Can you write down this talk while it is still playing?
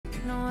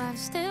I've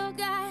still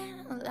got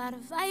a lot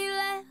of fire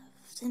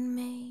left in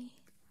me.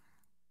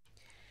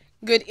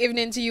 Good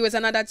evening to you. It's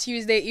another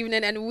Tuesday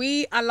evening, and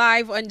we are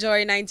live on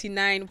Joy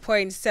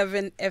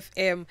 99.7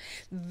 FM.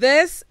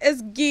 This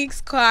is Geek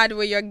Squad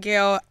with your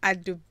girl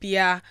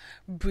Adobea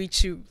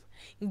Biritwum.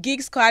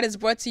 Geek Squad is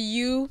brought to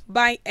you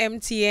by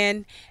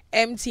MTN.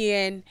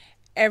 MTN,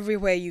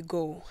 everywhere you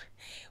go.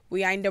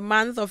 We are in the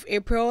month of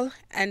April,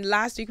 and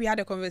last week we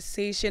had a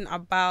conversation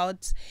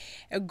about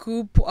a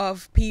group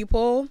of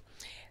people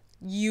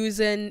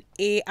using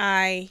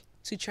AI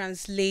to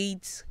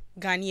translate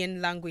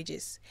Ghanaian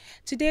languages.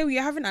 Today we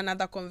are having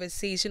another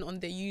conversation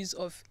on the use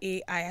of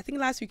AI. I think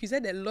last week you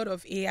said a lot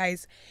of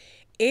AIs.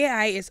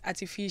 AI is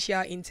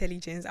artificial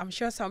intelligence. I'm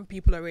sure some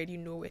people already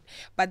know it,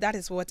 but that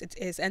is what it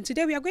is. And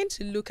today we are going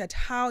to look at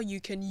how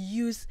you can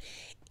use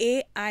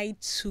AI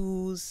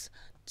tools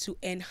to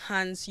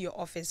enhance your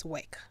office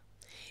work.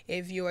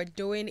 If you are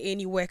doing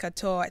any work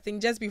at all, I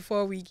think just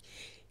before we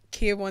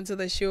came onto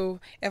the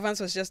show,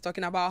 Evans was just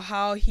talking about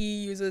how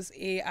he uses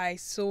AI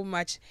so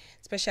much,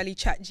 especially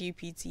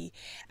ChatGPT,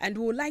 and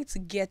we would like to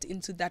get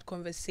into that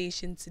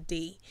conversation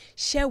today.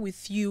 Share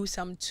with you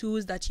some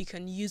tools that you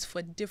can use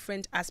for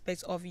different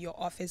aspects of your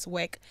office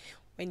work.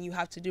 When you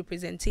have to do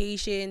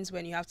presentations,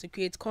 when you have to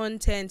create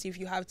content, if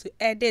you have to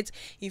edit,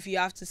 if you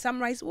have to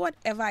summarize,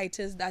 whatever it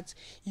is that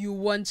you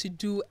want to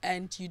do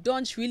and you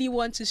don't really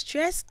want to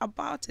stress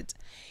about it,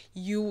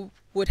 you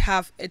would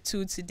have a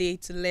tool today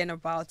to learn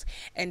about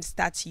and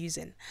start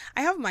using.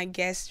 I have my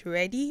guests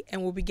ready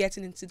and we'll be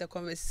getting into the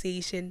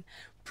conversation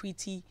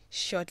pretty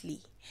shortly.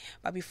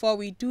 But before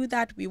we do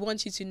that, we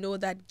want you to know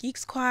that Geek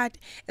Squad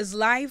is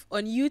live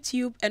on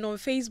YouTube and on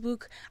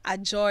Facebook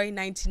at Joy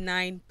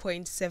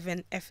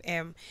 99.7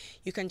 FM.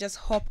 You can just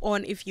hop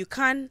on if you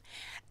can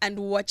and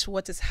watch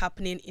what is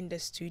happening in the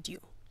studio.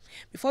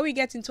 Before we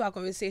get into our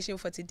conversation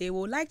for today,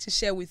 we would like to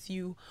share with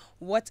you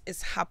what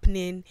is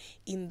happening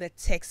in the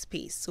tech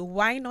space. So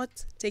why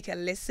not take a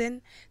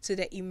listen to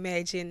the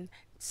emerging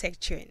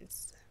tech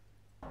trends?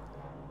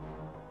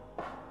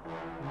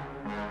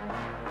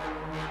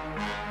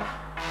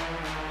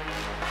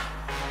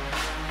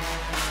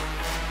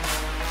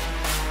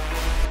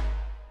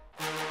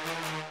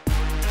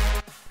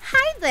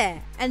 Hi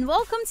there, and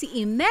welcome to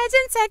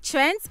Emerging Tech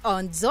Trends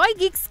on Joy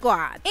Geek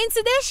Squad. In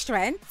today's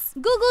trends,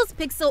 Google's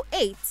Pixel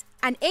 8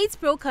 and 8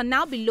 Pro can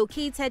now be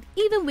located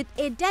even with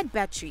a dead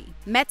battery.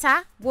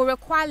 Meta will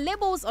require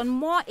labels on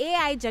more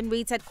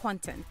AI-generated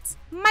content.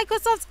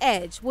 Microsoft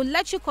Edge will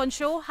let you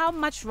control how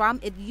much RAM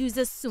it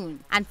uses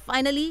soon. And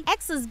finally,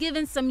 X is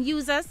giving some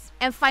users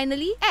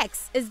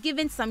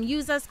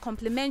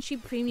complimentary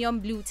premium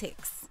blue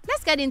ticks.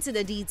 Let's get into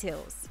the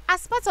details.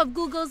 As part of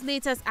Google's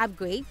latest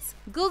upgrades,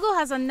 Google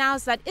has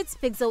announced that its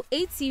Pixel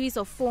 8 series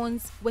of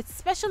phones with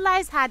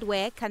specialized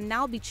hardware can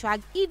now be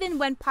tracked even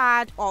when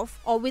powered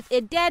off or with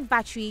a dead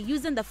battery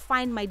using the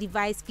Find My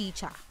Device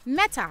feature.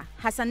 Meta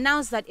has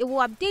announced that it will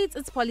update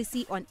its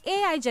policy on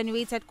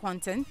AI-generated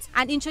content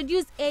and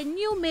introduce a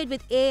new Made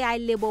with AI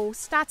label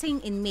starting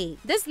in May.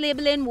 This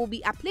labeling will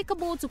be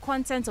applicable to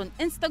content on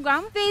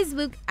Instagram,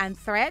 Facebook, and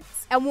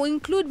Threads, and will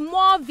include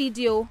more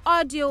video,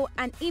 audio,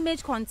 and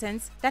image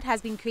content that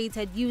has been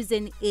created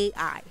using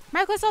AI.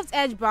 Microsoft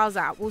Edge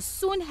browser will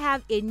soon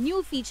have a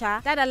new feature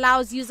that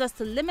allows users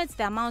to limit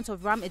the amount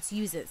of RAM it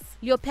uses.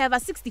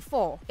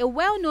 Leopeva64, a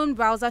well-known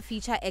browser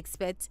feature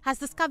expert, has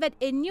discovered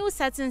a new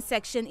settings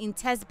section in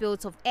test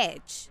builds of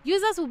Edge.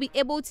 Users will be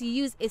able to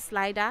use a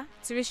slider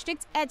to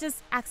restrict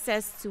Edge's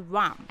access to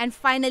RAM. And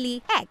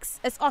finally, X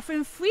is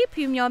offering free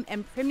Premium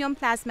and Premium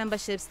Plus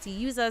memberships to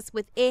users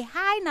with a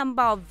high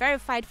number of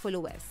verified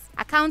followers.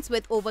 Accounts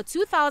with over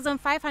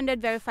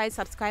 2,500 verified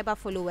subscriber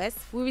followers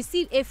will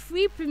receive a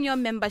free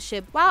Premium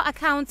membership, while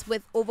accounts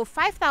with over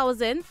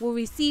 5,000 will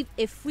receive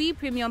a free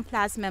Premium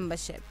Plus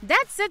membership.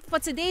 That's it for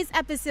today's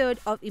episode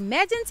of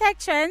Emerging Tech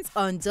Trends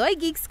on Joy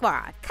Geek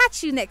Squad.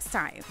 Catch you next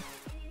time.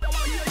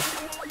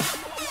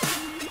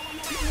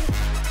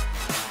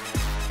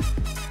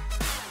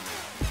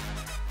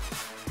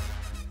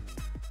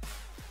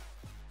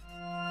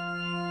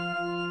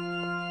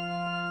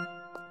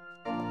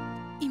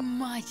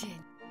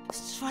 Imagine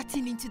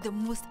strutting into the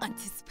most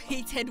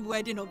anticipated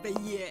wedding of the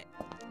year,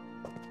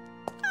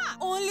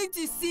 only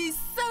to see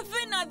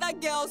 7 other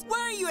girls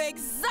wearing your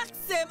exact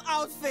same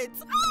outfit.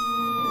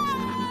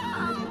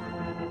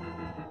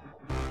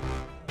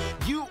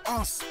 You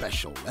are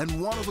special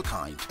and one of a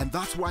kind, and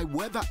that's why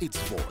whether it's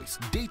voice,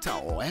 data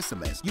or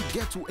SMS, you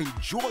get to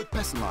enjoy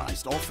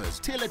personalized offers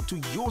tailored to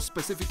your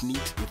specific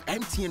needs with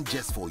MTN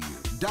just for you.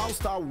 Dial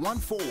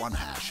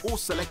 *141# or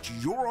select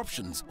your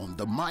options on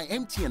the My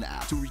MTN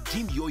app to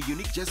redeem your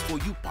unique just for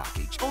you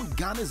package on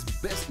Ghana's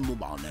best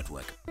mobile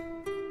network.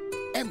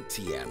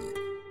 MTN.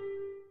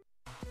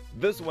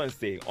 This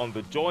Wednesday on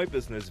the Joy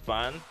Business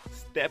Van,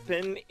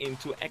 stepping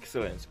into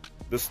excellence.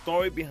 The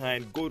story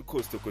behind Gold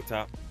Coast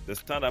Okota, the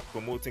startup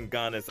promoting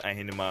Ghana's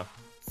Ahinima,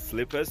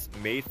 slippers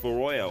made for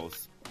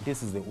royals.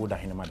 This is the old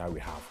Ahinima that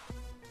we have.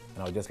 And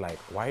I was just like,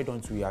 why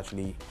don't we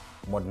actually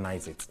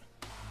modernize it?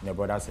 And the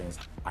brother says,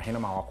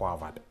 Ahinima wako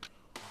Harvard.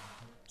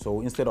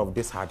 So instead of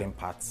this hardened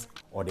parts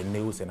or the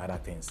nails and other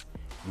things,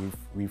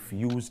 we've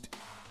used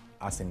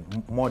as in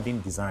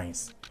modern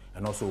designs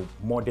and also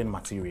modern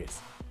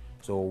materials.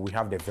 So we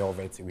have the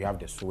velvet, we have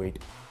the suede,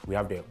 we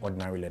have the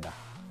ordinary leather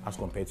as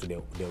compared to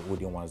the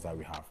wooden ones that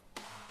we have.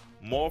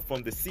 More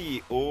from the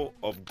CEO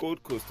of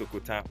Gold Coast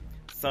Okota,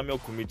 Samuel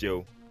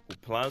Kumijeo, who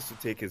plans to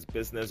take his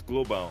business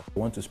global.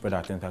 We want to spread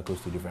our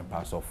tentacles to different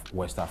parts of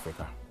West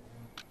Africa.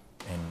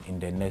 And in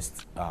the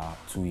next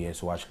 2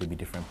 years, we'll actually be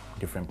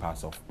different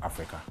parts of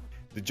Africa.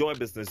 The Joy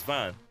Business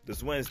Van,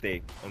 this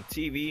Wednesday, on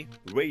TV,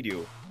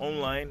 radio,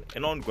 online,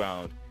 and on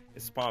ground,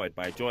 is powered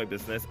by Joy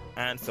Business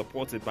and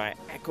supported by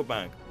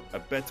EcoBank, a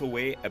better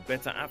way, a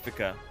better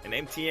Africa, and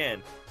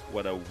MTN.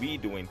 What are we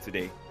doing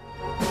today?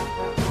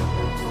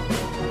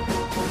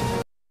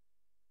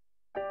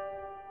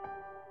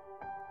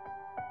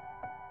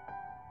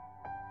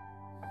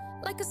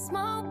 Like a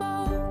small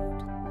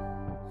boat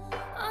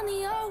on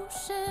the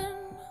ocean,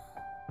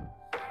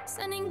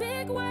 sending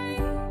big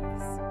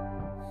waves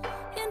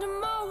into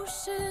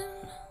motion.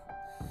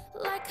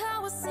 Like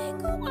how a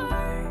single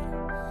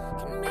word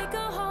can make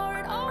a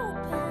heart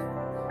open.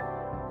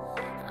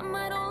 I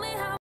might only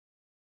have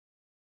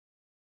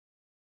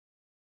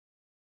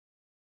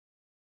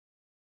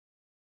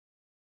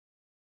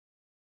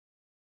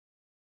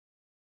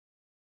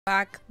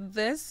back.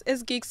 This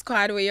is Geek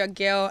Squad with your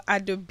girl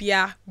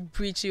Adobea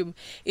Biritwum.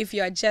 If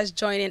you are just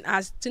joining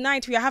us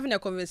tonight, we are having a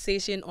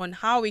conversation on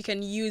how we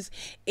can use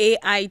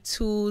AI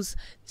tools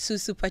to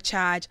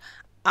supercharge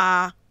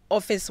our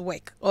office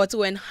work or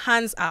to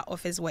enhance our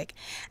office work.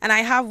 And I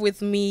have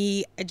with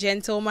me a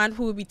gentleman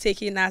who will be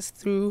taking us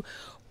through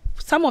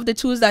some of the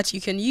tools that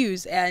you can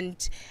use,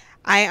 and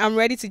I am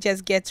ready to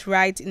just get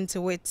right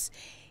into it.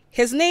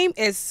 His name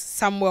is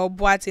Samuel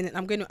Boatin, and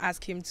I'm going to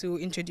ask him to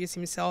introduce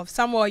himself.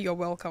 Samuel, you're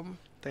welcome.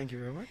 Thank you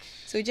very much.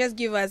 So just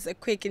give us a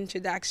quick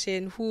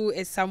introduction. Who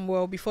is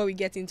Samuel before we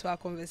get into our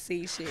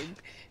conversation?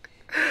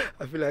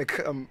 I feel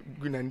like I'm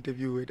doing an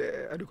interview with,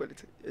 how do you call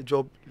it, a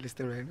job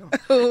listing right now.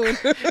 Oh.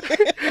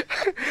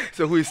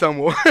 So who is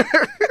Samuel?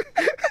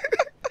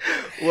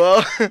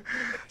 Well,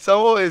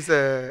 Samuel is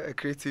a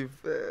creative,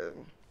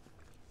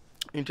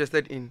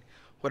 interested in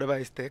whatever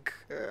is tech.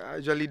 I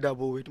usually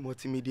dabble with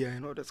multimedia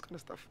and all that kind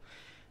of stuff.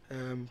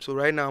 So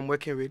right now I'm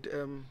working with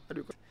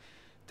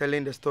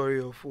telling the story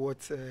of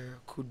what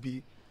could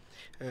be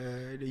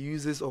the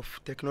uses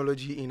of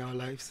technology in our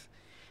lives.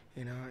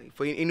 You know,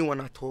 for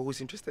anyone at all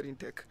who's interested in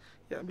tech,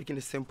 yeah, making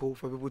it simple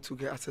for people to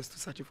get access to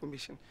such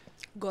information.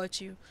 Got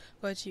you.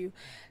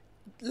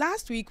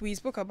 Last week we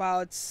spoke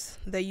about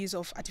the use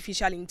of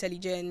artificial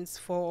intelligence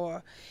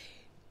for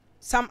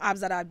some apps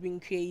that have been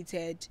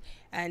created,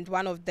 and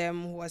one of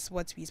them was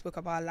what we spoke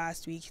about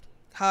last week,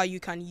 how you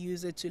can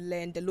use it to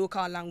learn the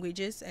local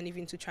languages and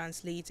even to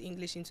translate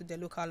English into the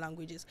local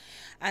languages.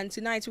 And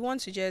tonight we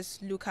want to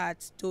just look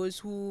at those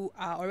who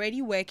are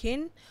already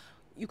working.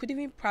 You could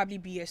even probably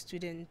be a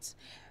student,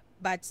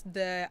 but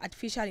the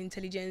artificial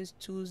intelligence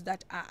tools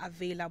that are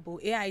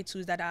available, AI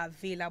tools that are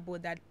available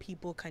that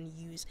people can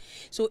use.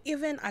 So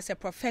even as a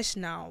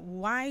professional,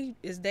 why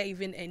is there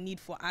even a need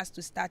for us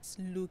to start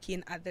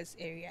looking at this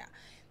area,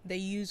 the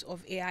use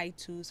of AI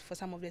tools for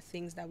some of the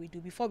things that we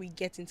do, before we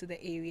get into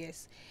the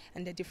areas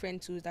and the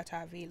different tools that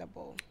are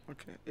available?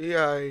 Okay,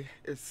 AI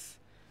is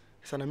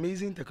an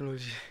amazing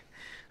technology.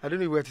 I don't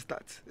know where to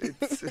start.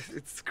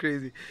 It's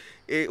crazy.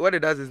 What it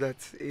does is that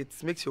it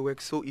makes your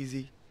work so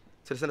easy.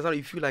 So sometimes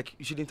you feel like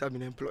you shouldn't have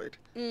been employed.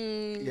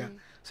 Yeah.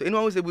 So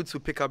anyone who's able to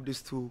pick up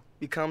this tool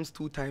becomes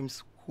 2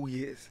 times who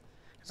he is.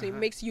 So it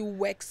makes you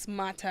work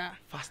smarter,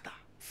 faster.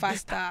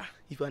 Better.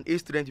 If you're an A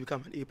student, you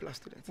become an A+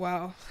 student.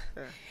 Wow.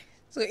 Yeah.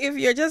 So if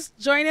you're just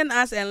joining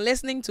us and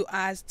listening to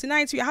us,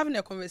 tonight we're having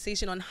a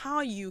conversation on how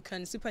you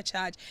can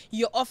supercharge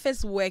your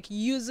office work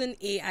using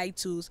AI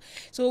tools.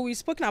 So we've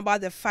spoken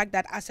about the fact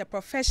that as a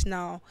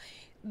professional,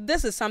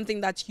 this is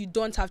something that you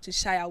don't have to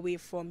shy away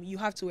from. You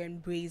have to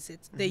embrace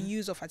it, the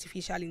use of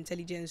artificial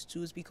intelligence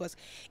tools, because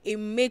it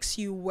makes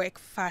you work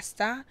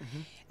faster,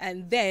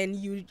 and then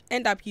you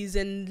end up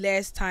using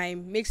less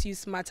time, makes you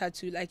smarter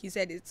too. Like you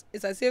said,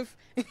 it's as if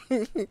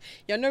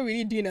you're not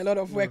really doing a lot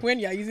of work when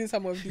you're using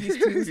some of these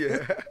tools.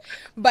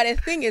 But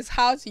the thing is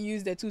how to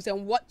use the tools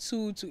and what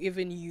tool to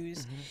even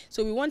use.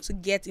 So we want to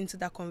get into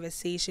that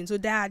conversation. So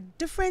there are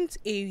different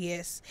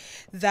areas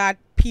that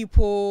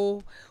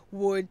people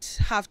would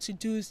have to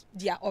do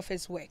their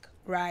office work,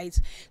 right?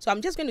 So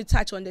I'm just going to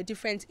touch on the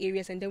different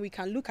areas, and then we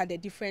can look at the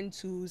different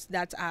tools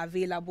that are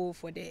available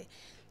for the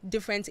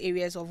different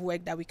areas of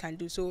work that we can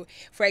do. So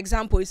for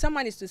example, if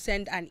someone is to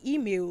send an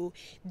email,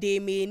 they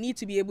may need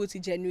to be able to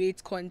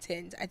generate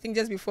content. I think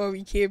just before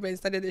we came and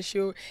started the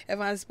show,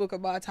 Evan spoke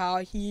about how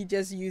he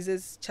just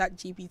uses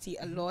ChatGPT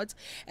a lot,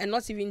 and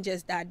not even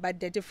just that,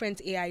 but the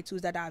different AI tools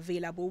that are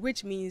available,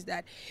 which means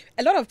that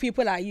a lot of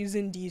people are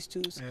using these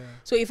tools.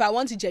 So if I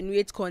want to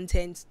generate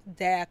content,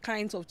 there are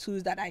kinds of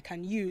tools that I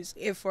can use.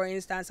 If for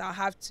instance I'll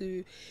have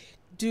to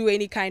do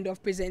any kind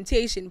of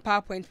presentation,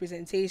 PowerPoint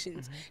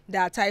presentations,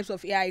 there are types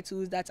of AI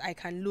tools that I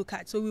can look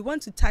at. So we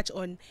want to touch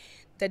on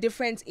the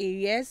different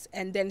areas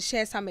and then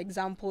share some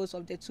examples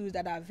of the tools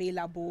that are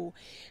available.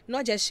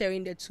 Not just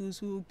sharing the tools,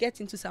 we'll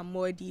get into some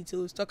more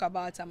details, talk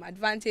about some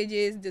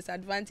advantages,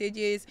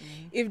 disadvantages,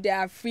 if there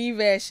are free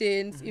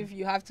versions, if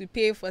you have to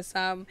pay for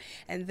some,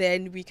 and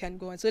then we can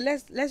go on. So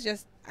let's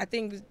just, I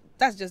think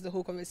that's just the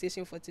whole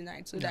conversation for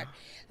tonight, so that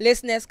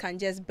listeners can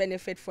just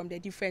benefit from the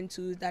different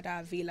tools that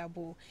are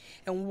available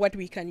and what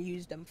we can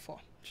use them for.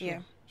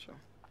 Sure.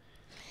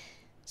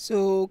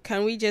 So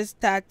can we just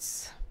start,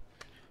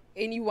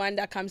 anyone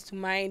that comes to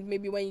mind,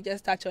 maybe when you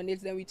just touch on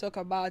it, then we talk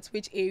about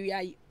which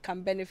area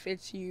can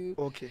benefit you.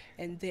 Okay.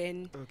 And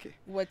then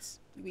let's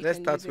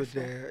start with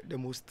the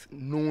most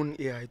known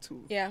AI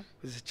tool. Yeah.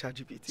 Which is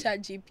ChatGPT.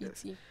 ChatGPT.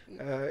 Yes.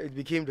 It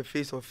became the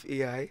face of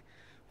AI.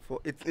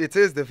 It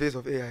is the face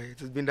of AI. It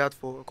has been that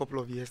for a couple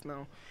of years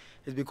now.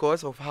 It's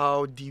because of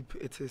how deep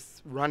it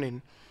is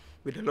running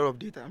with a lot of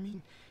data. I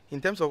mean,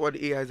 in terms of what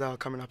the AIs are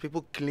coming up,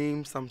 people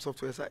claim some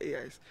softwares are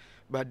AIs,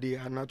 but they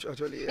are not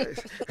actually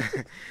AIs.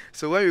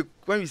 So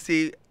when we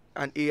say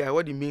an AI,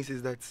 what it means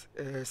is that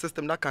a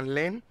system that can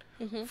learn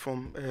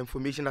from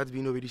information that's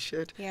been already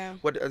shared,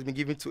 what has been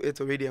given to it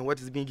already and what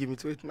is being given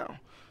to it now.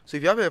 So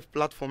if you have a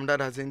platform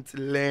that hasn't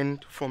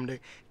learned from the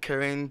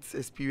current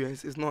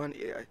experience, it's not an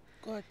AI.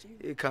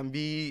 It can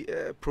be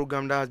a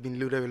program that has been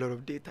loaded with a lot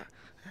of data.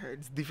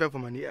 It's different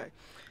from an AI.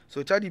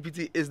 So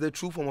ChatGPT is the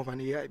true form of an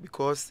AI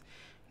because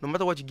no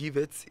matter what you give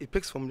it, it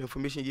picks from the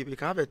information you give it. You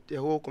can have a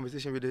whole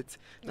conversation with it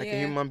like a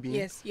human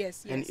being.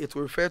 Yes. And it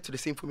will refer to the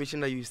same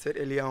information that you said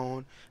earlier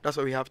on. That's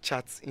why we have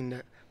chats in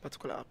the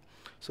particular app.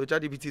 So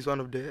ChatGPT is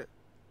one of the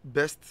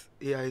best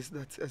AIs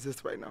that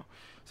exist right now.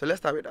 So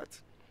let's start with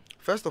that.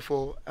 First of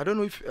all, I don't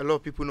know if a lot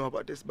of people know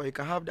about this, but you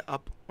can have the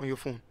app on your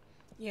phone.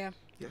 Yes.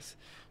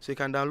 So you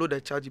can download the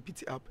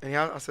ChatGPT app and you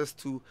have access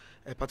to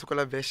a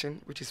particular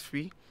version, which is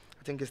free.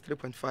 I think it's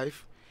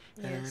 3.5.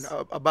 And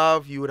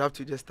above, you would have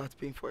to just start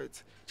paying for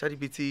it.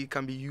 ChatGPT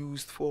can be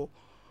used for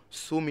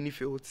so many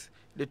fields.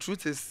 The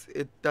truth is,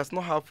 it does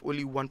not have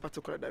only one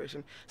particular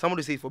direction. Some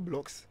would say for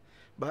blogs,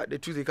 but the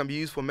truth is it can be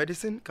used for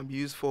medicine, can be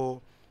used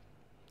for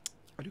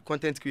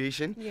content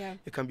creation.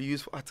 It can be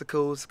used for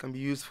articles, can be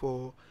used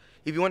for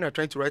even when you're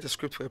trying to write a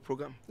script for a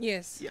program.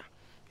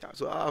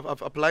 So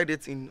I've applied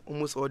it in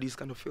almost all these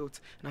kind of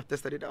fields, and I've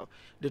tested it out.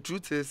 The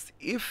truth is,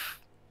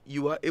 if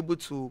you are able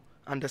to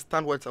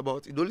understand what it's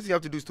about, the only thing you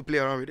have to do is to play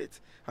around with it.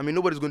 I mean,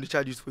 nobody's going to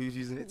charge you for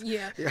using it.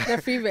 The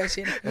free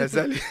version.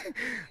 Exactly.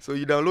 So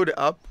you download the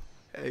app,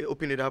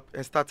 open it up,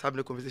 and start having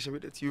a conversation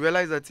with it. You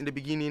realize that in the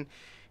beginning,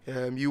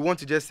 you want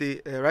to just say,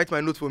 write my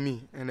note for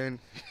me, and then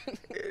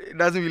it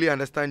doesn't really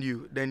understand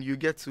you. Then you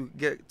get to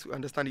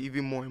understand it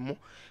even more and more,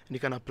 and you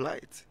can apply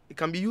it. It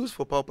can be used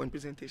for PowerPoint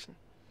presentation.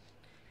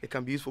 It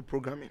can be used for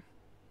programming.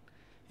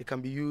 It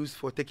can be used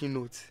for taking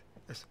notes.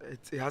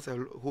 It has a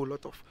whole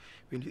lot of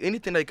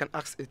anything that you can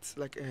ask it,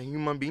 like a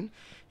human being.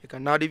 You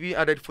can now even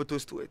added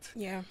photos to it.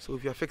 So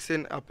if you're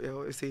fixing up,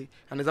 say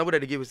an example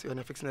that they gave is when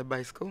you're fixing a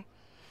bicycle,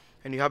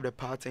 and you have the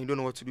parts and you don't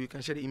know what to do, you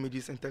can share the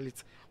images and tell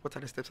it what are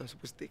the steps I'm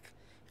supposed to take,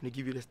 and they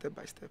give you the step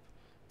by step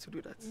to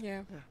do that.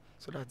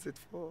 So that's it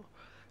for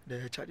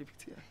the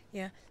ChatGPT.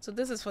 So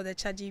this is for the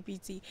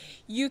ChatGPT.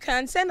 You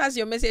can send us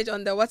your message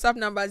on the WhatsApp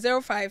number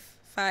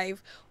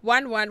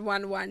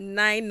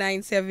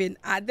 055-1111-997.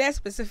 Are there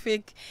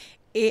specific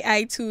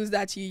AI tools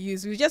that you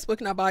use? We've just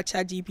spoken about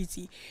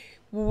ChatGPT.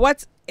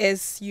 What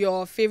is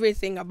your favorite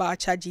thing about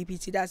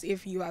ChatGPT? That's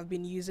if you have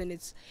been using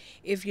it.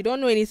 If you don't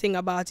know anything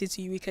about it,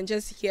 we can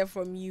just hear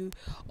from you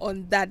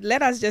on that.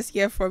 Let us just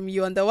hear from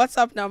you on the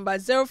WhatsApp number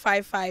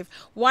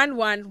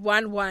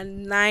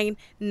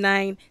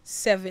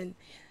 055-1111-997.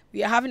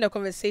 We are having a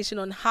conversation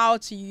on how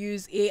to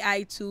use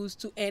AI tools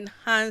to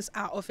enhance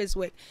our office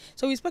work.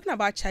 So we've spoken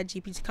about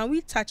ChatGPT. Can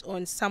we touch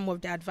on some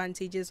of the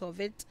advantages of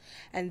it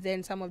and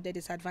then some of the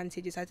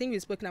disadvantages? I think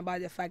we've spoken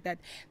about the fact that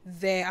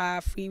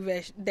there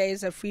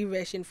is a free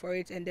version for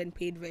it and then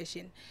paid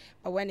version.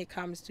 But when it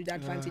comes to the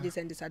advantages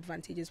and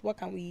disadvantages, what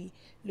can we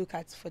look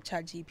at for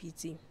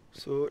ChatGPT?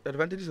 So the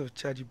advantages of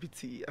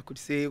ChatGPT, I could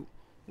say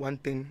one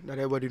thing that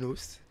everybody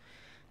knows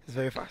is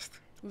very fast.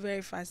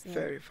 Very fast.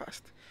 Very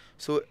fast.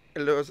 So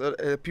there was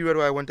a period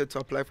where I wanted to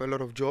apply for a lot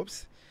of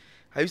jobs.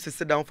 I used to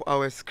sit down for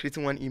hours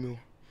creating one email.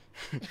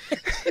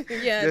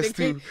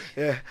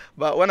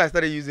 But when I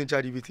started using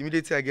ChatGPT,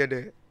 immediately I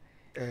get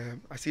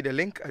I see the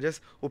link, I just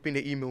open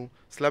the email,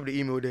 slap the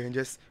email there, and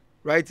just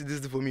write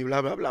this for me,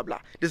 blah blah blah blah.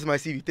 This is my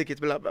CV, take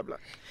it, blah blah blah.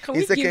 Can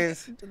we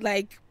give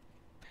like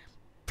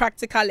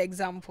practical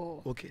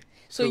example? Okay.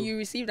 So you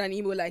received an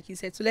email, like you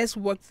said. So let's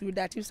walk through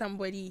that. If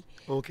somebody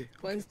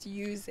wants to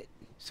use it.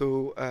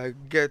 So I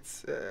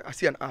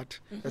see an ad.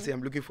 Let's say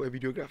I'm looking for a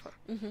videographer.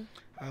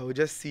 I will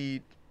just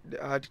see the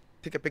ad,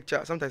 take a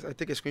picture. Sometimes I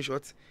take a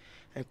screenshot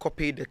and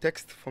copy the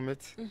text from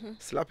it,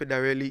 slap it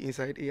directly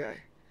inside AI,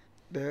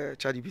 the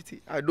ChatGPT.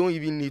 I don't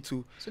even need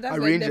to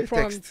arrange the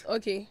text.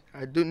 Okay.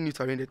 I don't need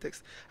to arrange the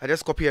text. I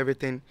just copy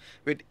everything.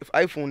 With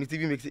iPhone, it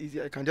even makes it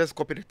easier. I can just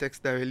copy the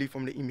text directly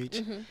from the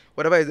image.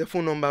 Whatever is the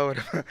phone number,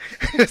 whatever,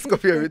 I just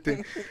copy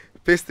everything,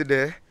 paste it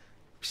there,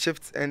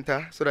 shift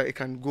enter so that it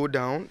can go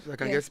down, so I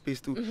can get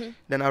space too. Mm-hmm.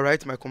 Then I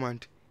write my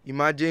command.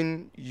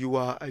 Imagine you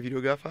are a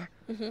videographer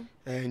Mm-hmm.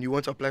 and you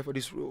want to apply for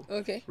this role.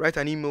 Okay. Write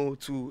an email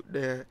to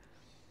the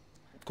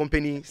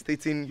company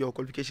stating your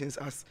qualifications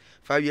as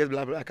 5 years,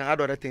 blah blah. I can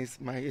add other things,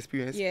 my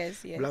experience,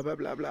 Yes. blah blah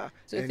blah blah.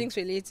 So And things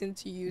relating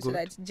to you, so good.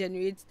 that it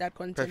generates that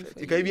content. perfect. For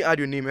You can even add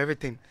your name,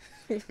 everything.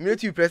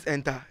 Immediately you press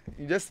enter,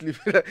 you just leave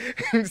it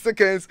in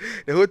seconds.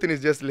 The whole thing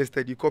is just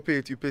listed. You copy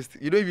it, you paste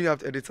it. You don't even have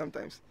to edit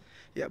sometimes.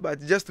 Yeah, but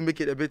just to make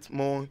it a bit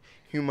more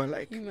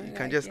human-like, you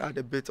can just add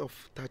a bit of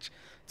touch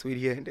to it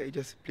here and there. You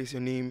just place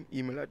your name,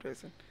 email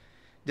address, and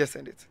just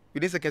send it.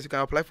 Within seconds, you can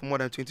apply for more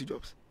than 20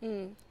 jobs.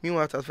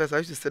 Meanwhile, at first, I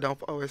used to sit down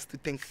for hours to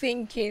think.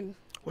 Thinking.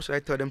 What should I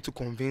tell them to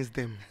convince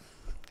them?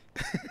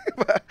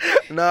 But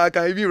now I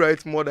can even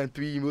write more than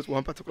 3 emails to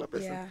one particular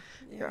person.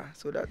 Yeah.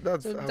 So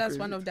that's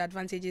one of the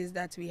advantages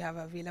that we have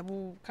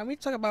available. Can we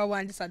talk about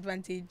one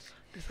disadvantage?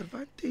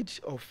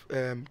 Disadvantage of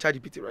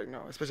ChatGPT right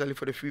now, especially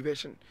for the free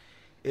version,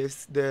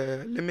 is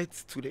the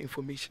limits to the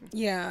information.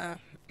 Yeah,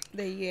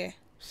 the year.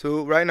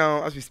 So right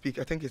now, as we speak,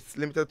 I think it's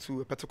limited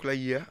to a particular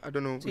year. I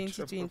don't know which.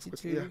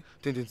 2022. Yeah,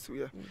 2022.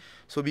 Yeah.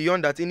 So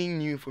beyond that, any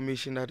new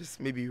information that is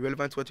maybe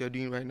relevant to what you're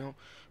doing right now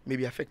may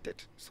be affected.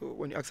 So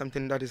when you ask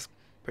something that is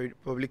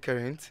probably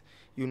current,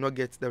 you'll not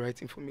get the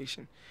right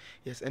information.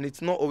 Yes, and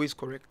it's not always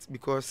correct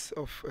because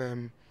of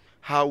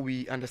how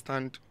we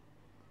understand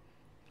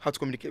how to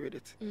communicate with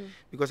it.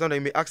 Because sometimes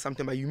you may ask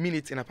something, but you mean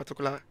it in a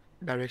particular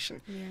direction.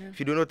 If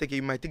you do not take it,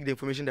 you might take the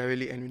information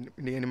directly and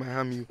it might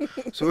harm you.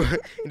 So in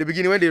the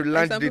beginning, when they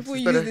launched some people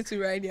use it to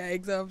write their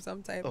exam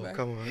sometimes. Oh,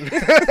 come on.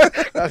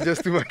 That's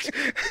just too much.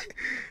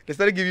 They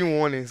started giving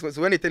warnings.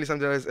 So when they tell you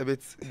something that is a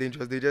bit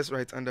dangerous, they just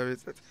write under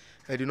it that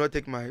I do not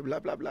take my blah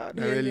blah blah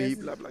directly,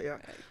 blah blah. Yeah.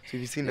 So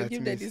you've seen they that.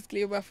 Give the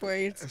disclaimer for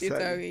it straight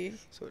away.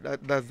 So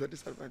that's the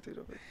disadvantage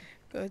of it.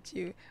 Got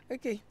you.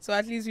 Okay, so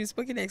at least we've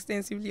spoken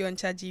extensively on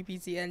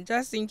ChatGPT, and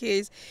just in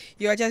case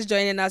you're just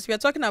joining us, we are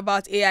talking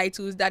about AI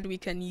tools that we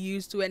can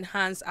use to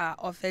enhance our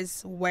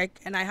office work.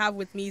 And I have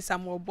with me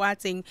Samuel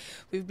Boateng.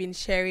 We've been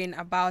sharing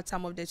about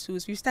some of the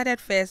tools. We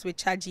started first with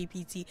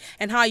ChatGPT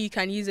and how you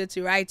can use it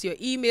to write your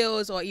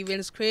emails or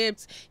even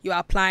scripts. You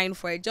are applying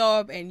for a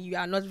job and you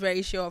are not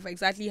very sure of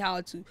exactly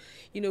how to,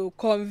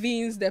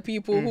 convince the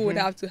people who would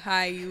have to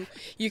hire you.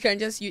 You can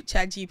just use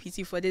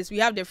ChatGPT for this. We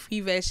have the free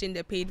version,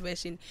 the paid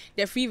version.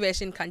 The free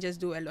version can just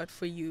do a lot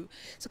for you.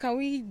 So can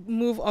we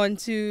move on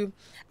to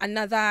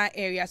another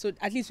area? So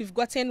at least we've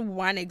gotten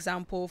one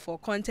example for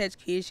content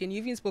creation. You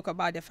even spoke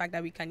about the fact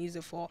that we can use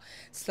it for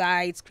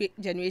slides,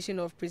 generation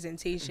of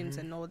presentations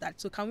and all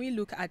that. So can we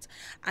look at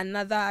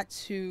another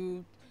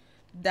tool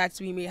that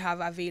we may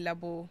have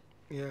available?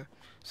 Yeah.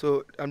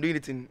 So I'm doing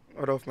it in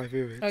order of my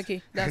favorites.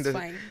 Okay, that's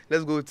fine.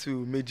 Let's go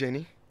to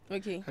Midjourney.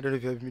 Okay. I don't know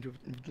if you have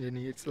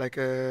Midjourney. It's like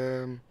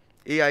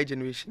AI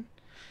generation.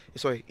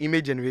 Sorry,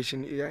 image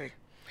generation AI.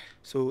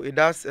 So it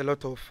does a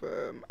lot of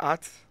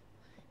art,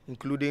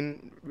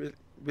 including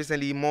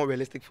recently more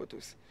realistic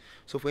photos.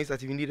 So for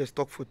instance, if you need a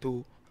stock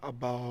photo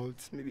about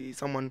maybe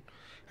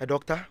a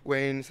doctor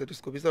wearing a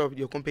stethoscope, instead of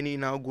your company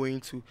now going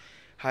to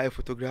hire a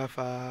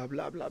photographer,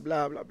 blah, blah,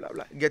 blah, blah, blah,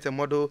 blah, get a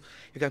model,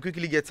 you can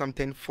quickly get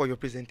something for your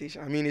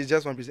presentation. I mean, it's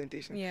just one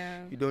presentation.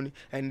 Yeah. You don't,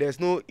 and there's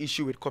no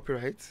issue with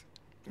copyright.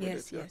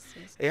 Yes.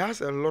 It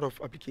has a lot of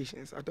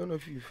applications. I don't know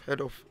if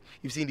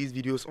you've seen these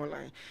videos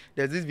online.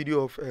 There's this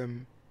video of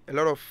a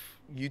lot of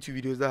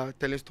YouTube videos that are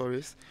telling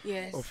stories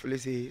of,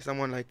 let's say,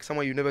 someone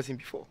you've never seen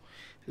before.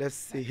 Let's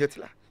say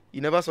Hitler. You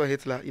never saw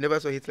Hitler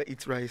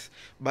eat rice.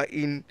 But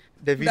in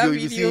the video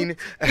you've seen,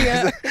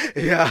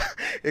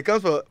 it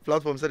comes from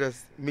platforms such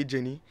as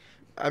Midjourney.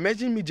 I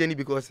mention Midjourney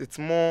because it's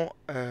more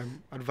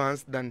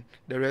advanced than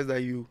the rest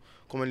that you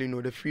commonly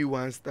know, the free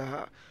ones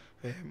that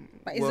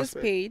but is this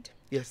paid?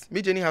 Yes,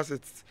 Midjourney has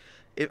it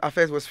at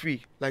first was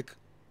free. Like,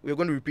 we're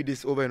going to repeat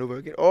this over and over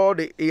again. All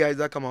the AIs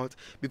that come out,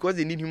 because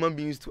they need human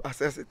beings to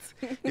access it,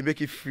 they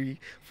make it free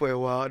for a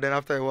while. Then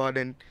after a while,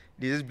 then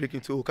they just break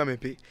into, come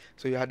and pay.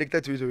 So you're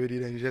addicted to it already,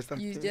 then you just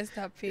start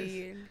paying.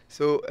 Yes.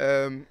 So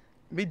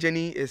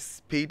Midjourney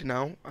is paid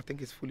now. I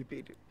think it's fully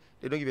paid.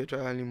 They don't give you a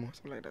trial anymore,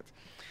 something like that.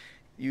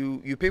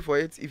 You pay for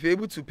it. If you're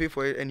able to pay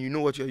for it and you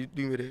know what you're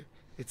doing with it,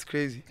 it's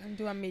crazy. And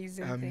do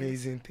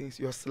amazing things.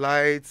 Your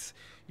slides,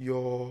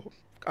 your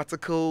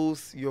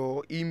articles,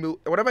 your email,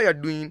 whatever you're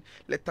doing,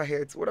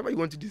 letterheads, whatever you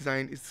want to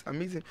design, it's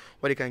amazing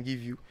what it can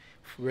give you.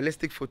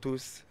 Realistic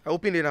photos. I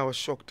opened it and I was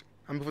shocked.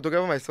 I'm a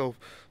photographer myself,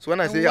 so when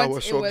I say I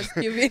was shocked, was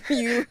giving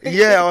you.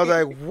 Yeah, I was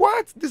like,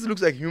 what? This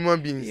looks like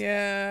human beings.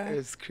 Yeah,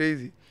 it's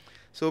crazy.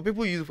 So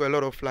people use it for a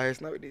lot of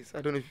flyers nowadays.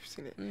 I don't know if you've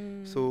seen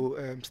it. So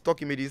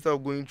stock images, instead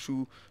of going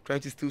through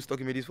trying to steal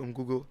stock images from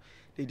Google,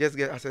 they just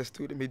get access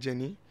to the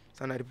Midjourney.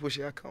 So now they push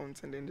their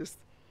accounts and then just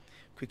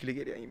quickly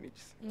get their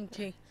images.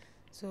 Okay.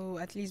 So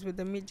at least with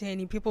the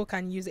Midjourney, people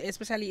can use it,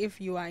 especially if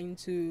you are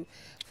into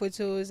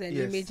photos and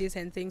images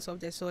and things of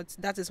the sort.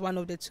 That is one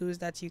of the tools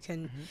that you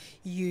can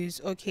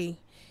use. Okay.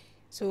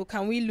 So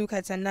can we look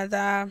at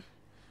another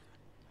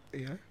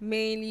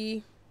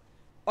mainly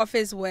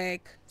office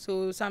work,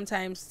 so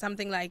sometimes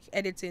something like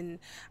editing,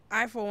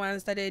 I for one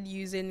started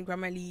using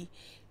Grammarly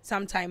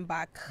some time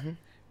back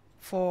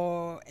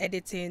for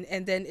editing,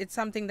 and then it's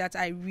something that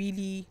I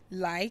really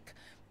like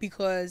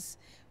because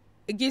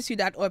it gives you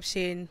that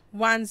option.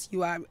 Once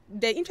you are,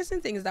 the interesting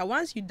thing is that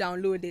once you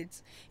download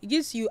it, it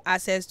gives you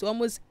access to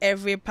almost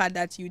every part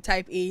that you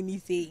type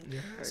anything.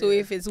 So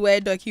if it's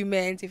Word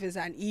document, if it's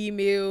an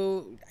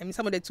email, I mean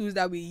some of the tools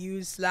that we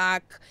use,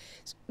 Slack,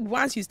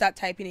 once you start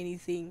typing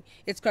anything,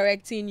 it's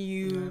correcting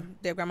you,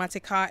 the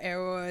grammatical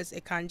errors.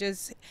 It can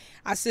just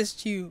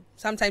assist you.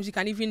 Sometimes you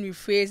can even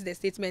rephrase the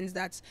statements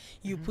that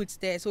you put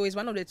there. So it's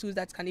one of the tools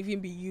that can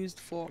even be used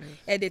for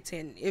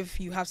editing if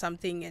you have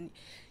something, and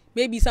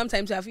maybe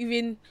sometimes I've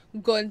even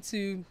gone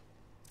to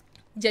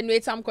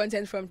generate some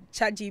content from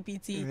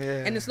ChatGPT,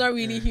 and it's not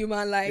really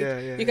human-like.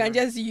 You can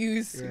just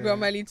use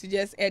Grammarly to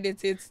just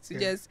edit it, to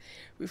just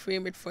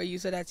reframe it for you,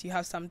 so that you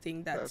have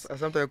something that's... I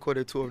sometimes call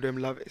the two of them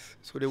lovers.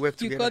 So they work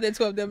together. You call the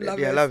two of them lovers?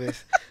 They are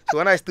lovers. So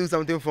when I steal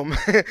something from...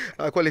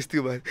 I call it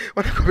steal, but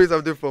when I copy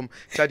something from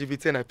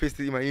ChatGPT and I paste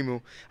it in my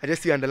email, I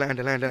just see underline.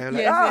 I'm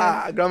like,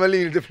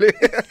 Grammarly in the play.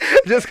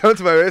 Just come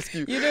to my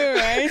rescue. You know,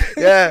 right?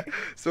 Yeah.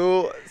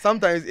 So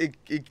sometimes it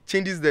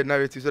changes the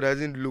narrative so that it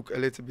doesn't look a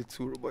little bit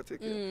too robotic.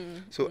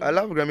 So I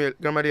love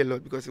Grammarly a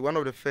lot because it's one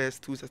of the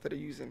first tools I started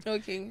using.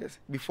 Okay. Yes.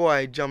 Before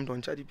I jumped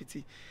on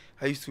ChatGPT,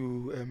 I used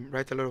to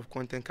write a lot of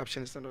content,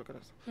 captions, and all kind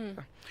of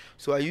stuff.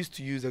 So I used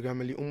to use the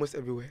Grammarly almost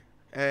everywhere.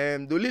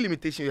 The only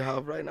limitation you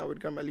have right now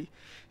with Grammarly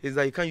is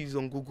that you can't use it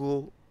on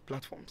Google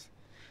platforms.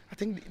 I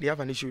think they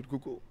have an issue with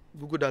Google.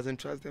 Google doesn't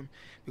trust them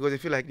because they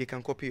feel like they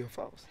can copy your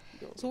files.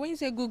 So when you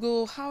say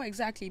Google, how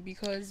exactly?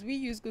 Because we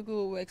use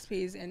Google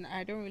Workspace and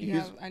I don't really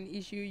have an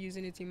issue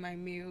using it in my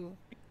mail.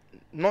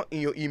 Not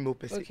in your email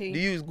per se. Okay. Do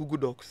you use Google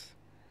Docs?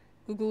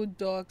 Google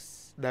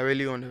Docs.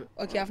 Directly on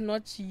the... Okay, I've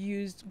not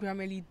used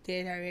Grammarly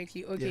there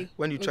directly. Okay. Yeah.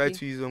 When you try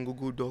to use it on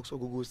Google Docs or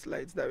Google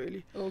Slides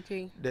directly,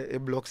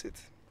 it blocks it.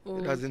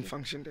 It doesn't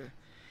function there.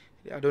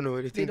 I don't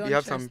know. They think they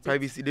have some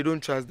privacy. They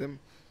don't trust them.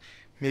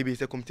 Maybe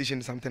it's a competition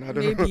or something. I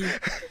don't know.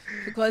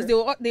 Because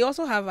they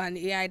also have an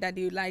AI that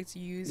they would like to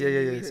use.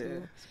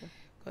 So.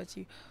 Got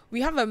you.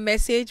 We have a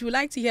message. We'd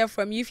like to hear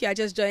from you. If you are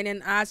just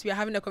joining us, we are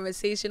having a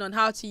conversation on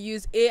how to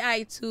use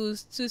AI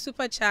tools to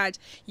supercharge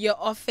your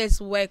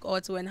office work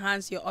or to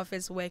enhance your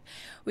office work.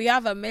 We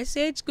have a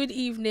message. Good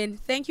evening.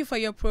 Thank you for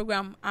your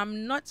program.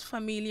 I'm not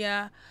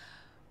familiar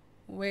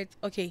with...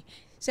 Okay.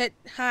 Said,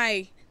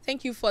 hi.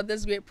 Thank you for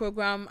this great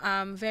program.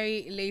 I'm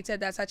very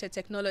elated that such a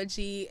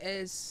technology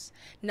is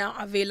now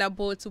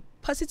available to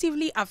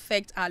positively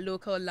affect our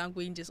local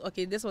languages.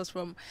 Okay, this was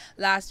from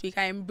last week.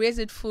 I embrace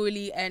it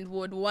fully and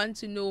would want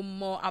to know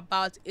more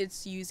about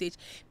its usage.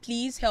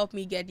 Please help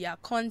me get their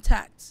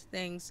contacts.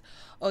 Thanks.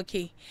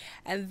 Okay,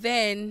 and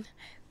then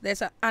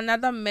there's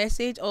another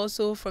message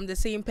also from the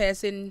same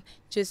person,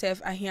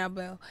 Joseph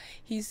Ahiabel.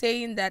 He's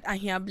saying that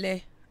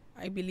Ahiable,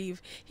 I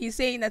believe. He's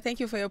saying that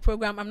thank you for your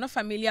program. I'm not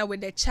familiar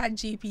with the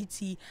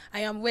ChatGPT. I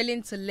am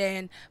willing to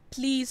learn.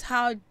 Please,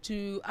 how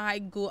do I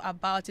go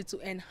about it to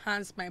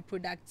enhance my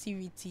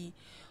productivity?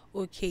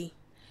 Okay.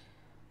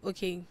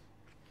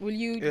 Will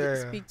you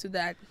speak to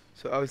that?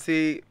 So I would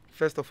say,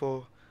 first of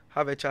all,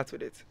 have a chat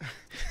with it.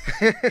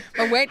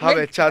 Have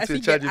a chat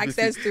with ChatGPT.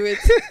 Access to it.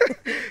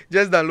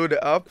 Just download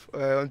the app.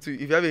 If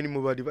you have any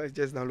mobile device,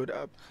 just download the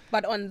app.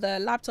 But on the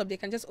laptop, they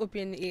can just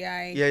open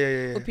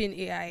AI. Open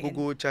AI.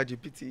 Google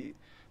ChatGPT.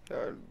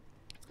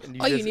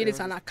 All you need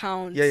is an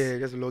account.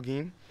 Just log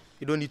in.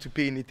 You don't need to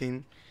pay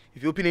anything.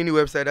 If you open any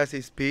website that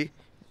says pay,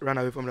 run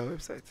away from that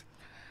website.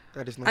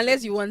 That is not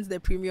unless you want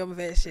the premium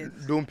version.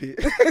 Don't pay.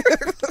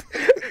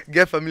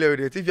 Get familiar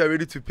with it. If you are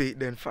ready to pay,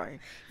 then fine.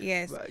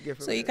 Yes.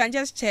 So you can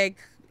just check,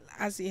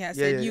 as he has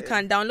said, you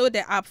can download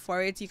the app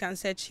for it. You can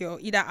search your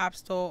either App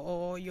Store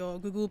or your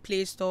Google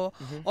Play Store,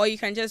 or you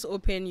can just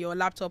open your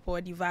laptop or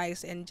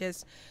device and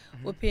just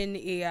open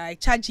AI.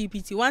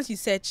 ChatGPT. Once you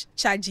search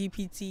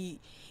ChatGPT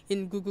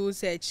in Google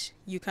search,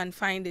 you can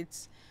find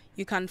it.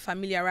 You can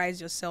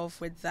familiarize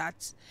yourself with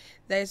that.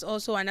 There is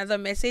also another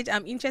message.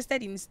 I'm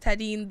interested in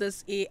studying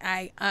this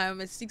AI. I'm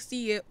a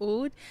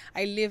 60-year-old.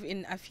 I live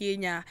in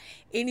Afienya.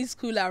 Any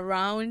school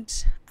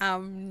around?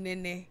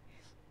 Nene.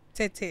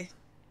 Tete.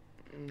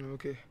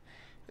 Okay.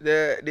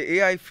 The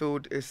AI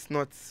field is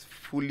not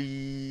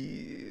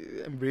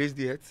fully embraced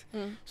yet.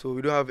 So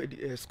we don't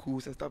have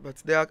schools and stuff. But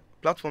there are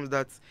platforms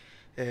that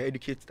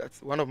educate that.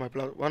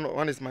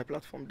 One is my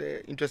platform,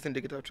 the Interesting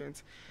Digital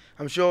Trends.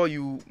 I'm sure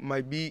you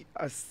might be,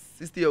 as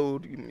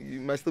 60-year-old,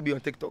 you might still be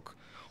on TikTok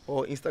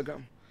or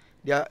Instagram.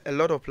 There are a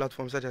lot of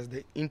platforms such as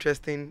the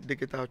Interesting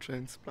Digital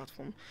Trends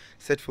platform.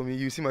 Search for me.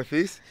 You see my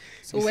face.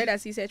 So where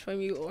does he search for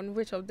you? On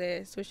which of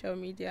the social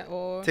media?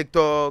 Or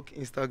TikTok,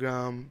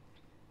 Instagram,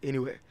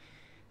 anywhere.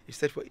 You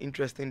search for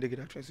Interesting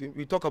Digital Trends.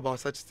 We talk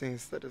about such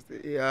things such as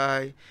the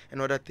AI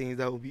and other things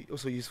that will be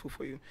also useful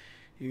for you.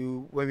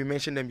 When we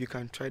mention them, you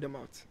can try them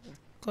out.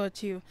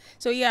 Got you.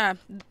 So yeah,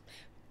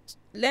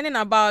 learning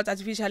about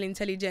artificial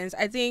intelligence,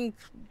 I think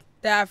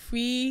there are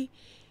free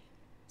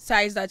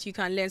sites that you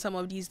can learn some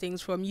of these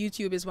things from.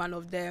 YouTube is one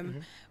of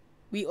them.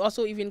 We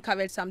also even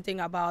covered something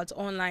about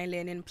online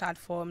learning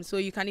platforms. So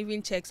you can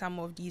even check some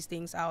of these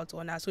things out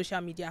on our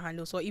social media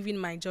handles or even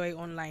My Joy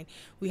Online.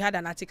 We had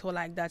an article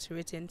like that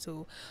written.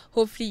 So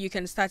hopefully you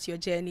can start your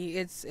journey.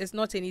 It's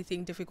not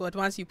anything difficult.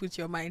 Once you put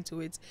your mind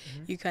to it,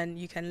 you can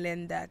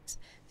learn that.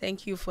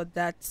 Thank you for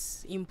that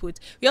input.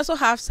 We also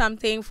have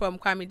something from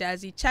Kwame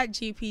Dazi,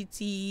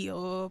 ChatGPT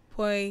or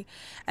Poi,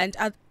 and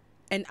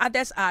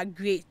others are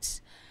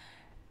great.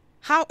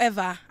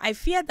 However, I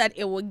fear that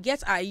it will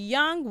get our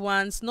young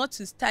ones not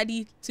to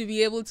study to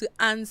be able to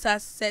answer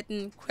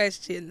certain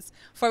questions.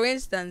 For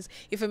instance,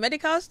 if a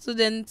medical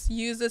student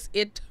uses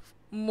it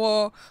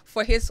more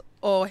for his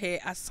or her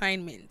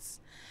assignments,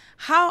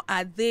 how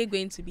are they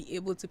going to be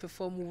able to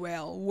perform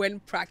well when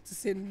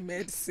practicing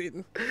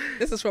medicine?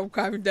 This is from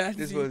Kwame Dazi.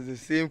 This was the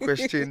same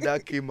question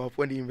that came up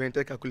when they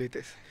invented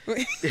calculators.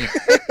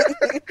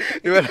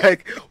 They were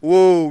like,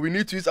 whoa, we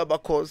need to use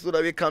abacus so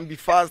that we can be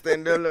fast.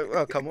 And they're like,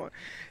 oh, come on.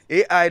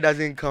 AI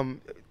doesn't come.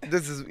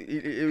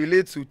 It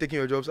relates to taking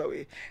your jobs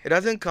away. It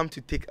doesn't come to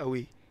take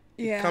away.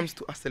 Yeah. It comes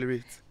to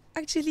accelerate.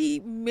 Actually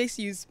makes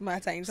you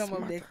smarter in some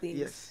of the things.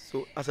 Yes.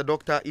 So as a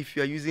doctor, if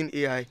you are using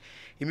AI,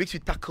 it makes you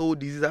tackle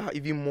diseases that are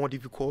even more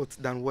difficult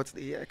than what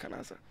the AI can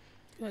answer.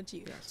 Got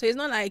you. So it's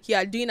not like you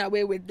are doing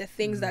away with the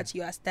things that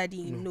you are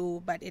studying,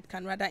 no, but it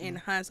can rather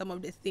enhance some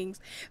of the things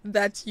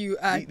that you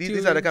are doing.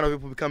 These are the kind of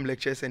people who become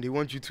lecturers and they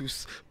want you to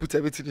put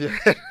everything in your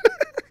head.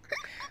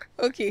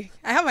 Okay,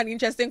 I have an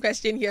interesting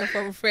question here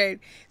from Fred.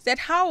 Said,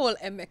 how will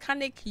a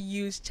mechanic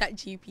use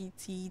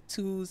ChatGPT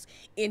tools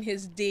in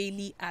his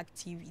daily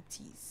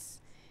activities?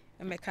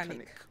 A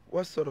mechanic.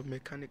 What sort of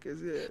mechanic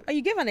is it? Oh,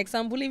 you gave an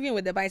example even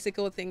with the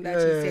bicycle thing that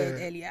you said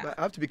earlier. But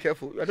I have to be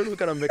careful. I don't know what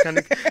kind of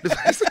mechanic.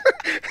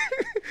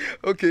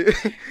 Okay,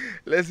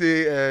 let's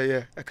say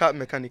a car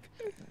mechanic.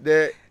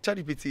 The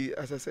ChatGPT,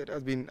 as I said,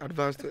 has been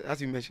advanced,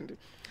 as you mentioned it,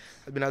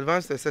 has been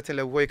advanced to a certain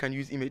level where you can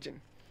use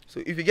imaging.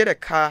 So if you get a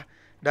car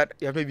that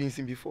you have never been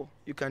seen before,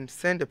 you can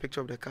send a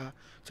picture of the car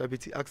to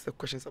ChatGPT, ask the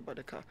questions about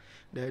the car.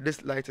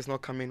 This light is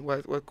not coming.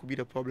 What could be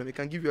the problem? It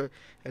can give you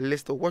a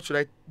list of what should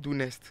I do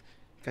next.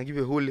 It can give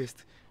you a whole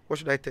list. What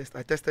should I test?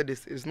 I tested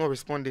this. It's not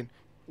responding.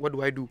 What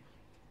do I do?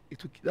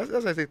 That's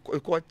what I say.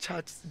 It's called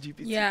ChatGPT.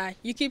 Yeah,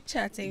 you keep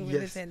chatting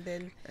with it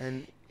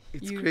and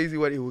it's crazy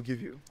what it will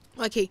give you.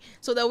 Okay,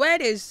 so the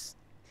word is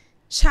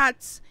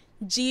ChatGPT.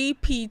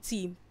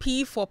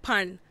 P for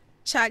pan.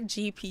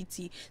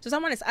 ChatGPT. So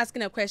someone is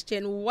asking a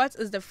question. What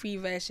is the free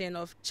version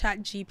of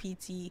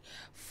ChatGPT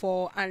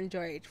for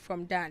Android?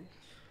 From Dan.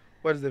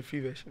 What is the free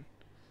version?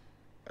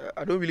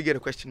 I don't really get a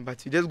question,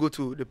 but you just go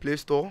to the Play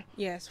Store.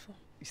 Yes.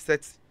 You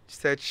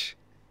search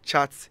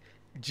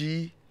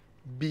ChatGPT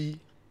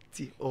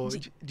or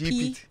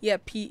GPT. Yeah,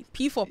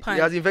 P for pan.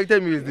 He has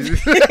infected me with this.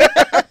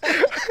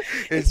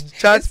 It's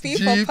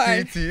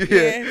ChatGPT.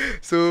 Yeah.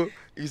 So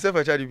you search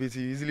for ChatGPT,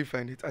 you easily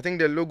find it. I think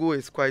the logo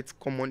is quite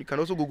common. You can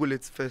also Google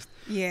it first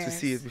to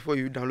see it before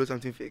you download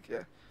something fake.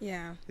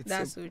 Yeah,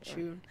 that's so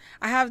true.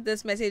 I have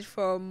this message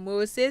from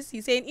Moses.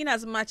 He's saying, in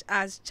as much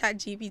as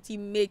ChatGPT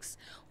makes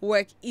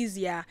work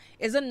easier,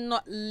 is it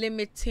not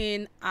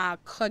limiting our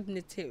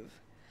cognitive,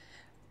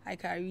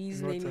 like our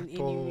reasoning in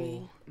any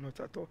way? Not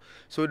at all.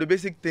 So the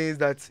basic things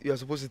that you are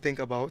supposed to think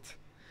about,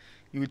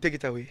 you will take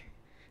it away.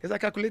 It's a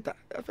calculator.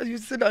 At first you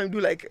sit down and do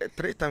like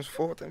 3 times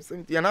 4 times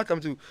 70. You're not come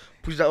to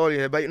push that all in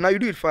here, but now you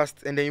do it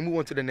fast and then you move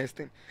on to the next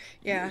thing.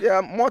 Yeah. There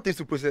are more things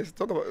to process.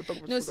 Talk about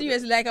no,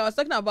 seriously, like I was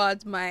talking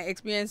about my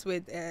experience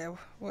with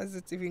what's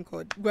it even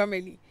called?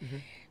 Grammarly.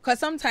 Because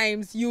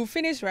sometimes you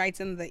finish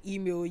writing the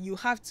email, you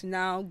have to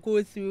now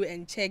go through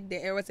and check the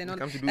errors and all.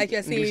 Like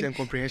you're saying, English and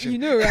comprehension. You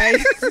know, right?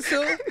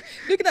 So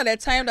looking at the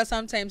time that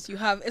sometimes you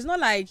have, it's not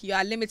like you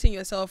are limiting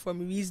yourself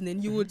from reasoning.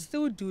 You would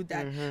still do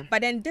that,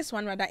 but then this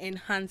one rather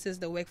enhances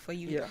the work for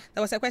you. Yeah.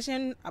 There was a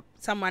question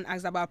someone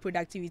asked about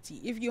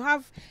productivity. If you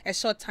have a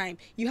short time,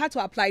 you had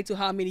to apply to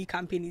how many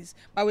companies,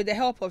 but with the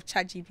help of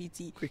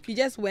ChatGPT, you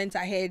just went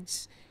ahead,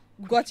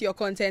 got your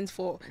content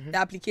for the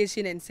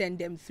application and send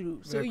them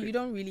through. So you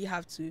don't really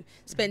have to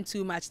spend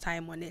too much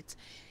time on it.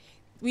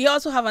 We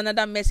also have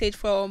another message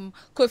from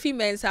Kofi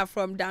Mensah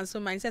from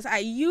Dansoma. He says, I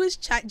use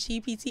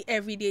ChatGPT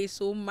every day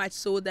so much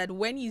so that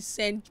when you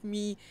send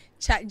me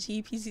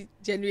ChatGPT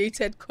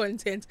generated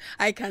content,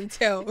 I can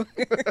tell.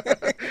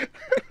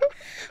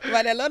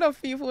 But a lot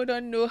of people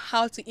don't know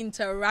how to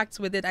interact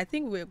with it. I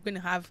think we are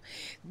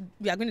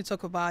going to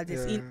talk about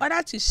this. In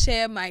order to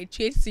share my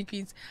trade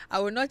secrets, I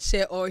will not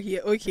share all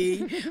here,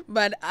 okay?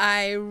 But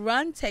I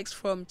run text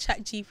from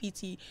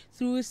ChatGPT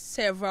through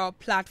several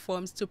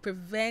platforms to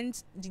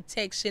prevent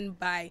detection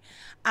by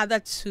other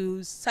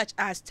tools, such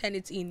as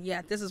Turnitin.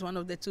 Yeah, this is one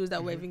of the tools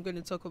that we're even going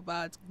to talk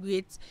about.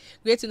 Great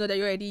to know that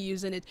you're already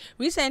using it.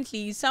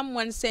 Recently,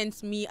 someone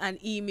sent me an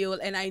email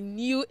and I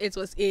knew it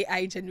was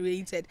AI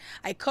generated.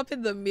 I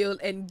copied the mail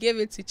and gave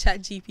it to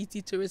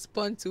ChatGPT to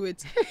respond to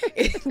it.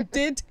 It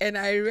did, and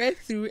I read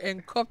through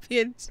and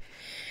copied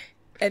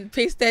and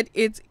pasted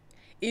it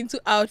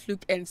into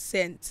Outlook and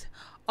sent.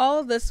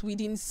 all this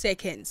within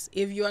seconds.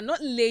 If you are not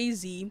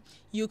lazy,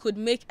 you could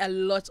make a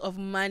lot of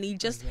money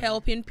just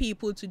helping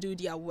people to do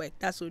their work.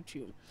 That's so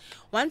true.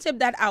 One tip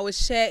that I will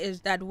share is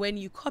that when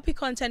you copy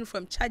content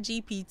from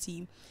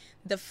ChatGPT,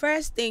 the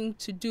first thing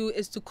to do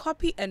is to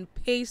copy and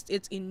paste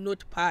it in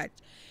Notepad.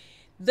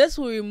 This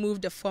will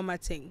remove the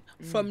formatting.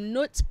 From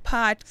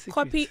Notepad,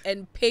 copy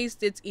and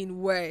paste it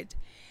in Word.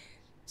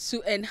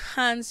 To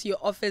enhance your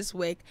office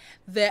work,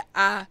 there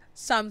are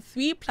some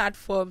 3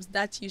 platforms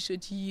that you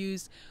should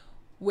use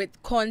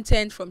with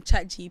content from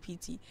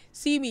ChatGPT.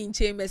 See me in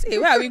Chambers. Hey,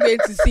 where are we going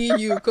to see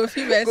you?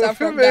 Kofi Mensah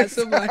from that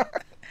someone.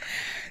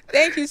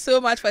 Thank you so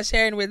much for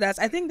sharing with us.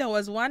 I think there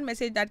was one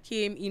message that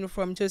came in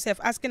from Joseph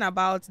asking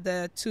about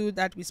the two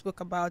that we spoke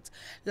about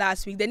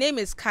last week. The name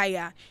is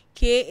Kaya,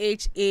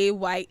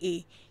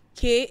 Khaya.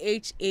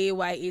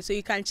 Khaya. So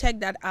you can check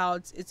that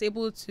out. It's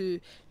able to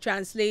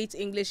translate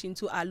English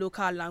into our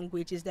local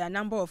languages. There are a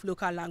number of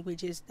local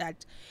languages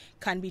that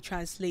can be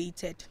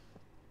translated.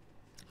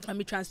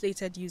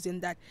 Using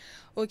that.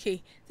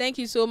 Okay, thank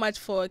you so much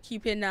for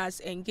keeping us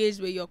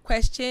engaged with your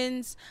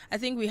questions. I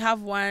think we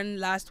have one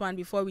last one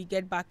before we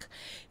get back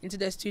into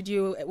the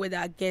studio with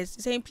our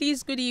guests, saying,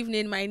 please, good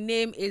evening, my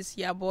name is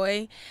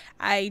Yaboy.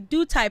 I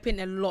do type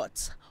in a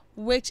lot,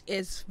 which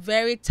is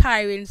very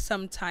tiring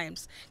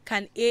sometimes.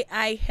 Can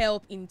AI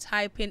help in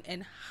typing,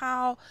 and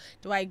how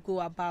do I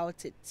go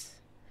about it?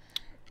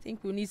 I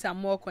think we need some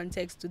more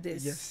context to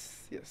this. Yes.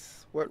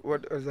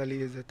 What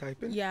exactly is the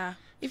typing? Yeah,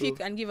 if you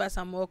can give us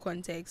some more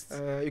context.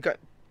 You can,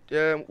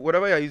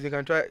 whatever you're using, you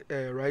can try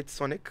Write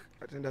Sonic.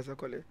 I think that's what I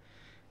call it.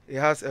 It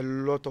has a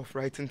lot of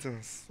writing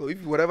things. So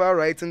if whatever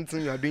writing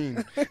thing you're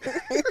doing,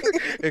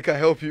 it can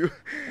help you.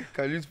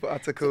 Can use for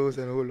articles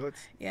and a whole lot.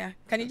 Yeah.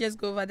 Can you just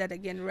go over that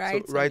again?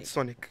 Write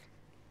Sonic.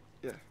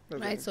 Yeah.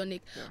 Write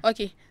Sonic. Yeah.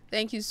 Okay.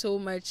 Thank you so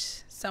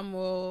much,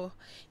 Samuel,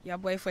 your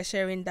boy, for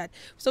sharing that.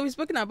 So we've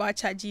spoken about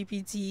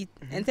ChatGPT,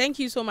 and thank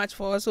you so much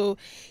for also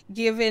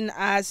giving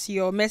us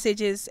your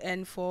messages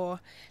and for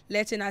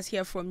letting us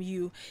hear from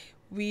you.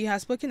 We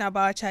have spoken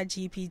about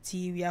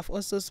ChatGPT. We have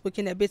also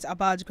spoken a bit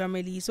about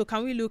Grammarly. So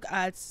can we look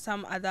at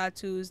some other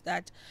tools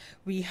that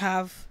we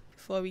have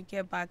before we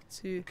get back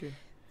to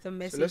the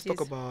messages? So let's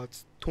talk about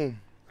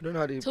Tome. I don't know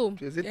how they... Tome.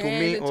 Is it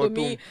Tome or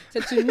Tome?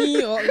 To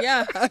me or...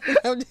 Yeah.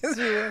 I'm just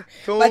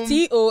Tome. But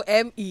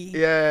Tome.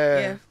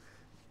 Yeah.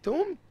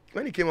 Tome,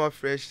 when it came out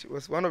fresh, I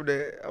was one of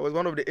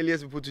the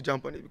earliest people to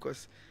jump on it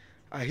because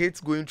I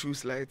hate going through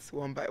slides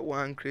one by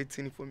one,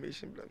 creating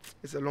information.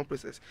 It's a long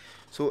process.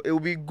 So it will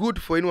be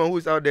good for anyone who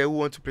is out there who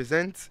wants to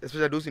present,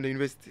 especially those in the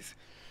universities.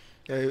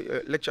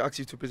 Lecturer asks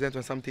you to present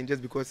on something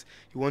just because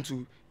you want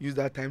to use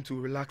that time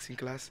to relax in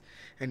class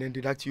and then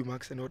deduct you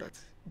marks and all that.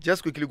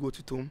 Just quickly go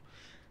to Tome,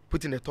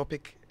 put in a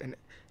topic, and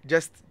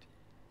just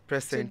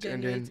press send,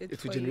 and then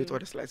it will generate all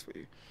the slides for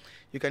you.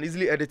 You can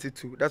easily edit it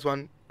too. That's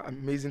one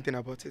amazing thing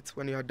about it.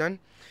 When you are done,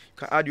 you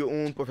can add your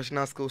own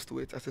professional skills to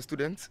it as a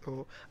student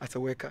or as a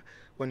worker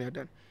when you're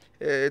done.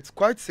 It's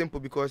quite simple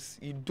because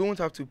you don't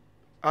have to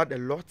add a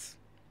lot.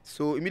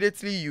 So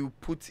immediately you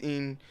put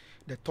in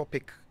the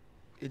topic,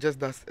 it just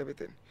does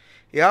everything.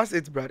 It has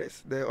its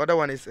brothers. The other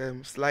one is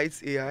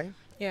Slides AI.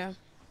 Yeah.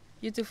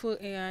 Beautiful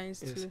AI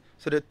too.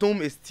 So the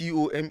Tome is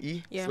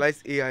Tome. Yeah.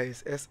 Slides AI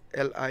is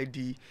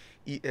SLIDESAI.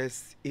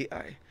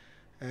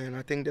 And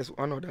I think there's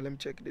one other. Let me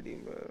check the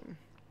name.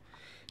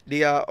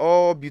 They are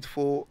all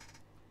beautiful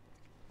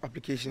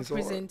applications.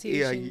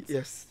 Presentations. AI,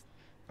 yes.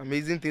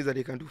 Amazing things that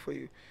they can do for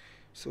you.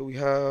 So we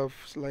have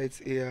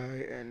Slides AI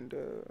and...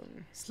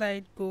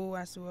 Slide Go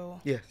as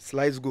well. Yeah,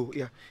 Slides Go.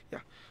 Yeah.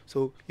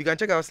 So you can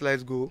check out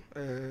Slides Go.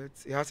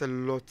 It has a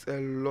lot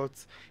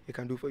it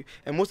can do for you.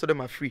 And most of them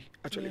are free,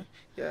 actually.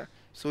 Yeah.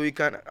 So you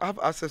can have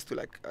access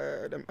to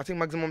I think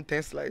maximum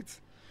 10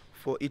 slides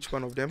for each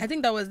one of them. I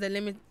think that was the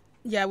limit.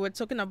 Yeah, we're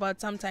talk about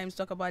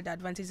the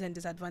advantages and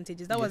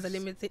disadvantages. That was the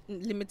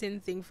limiting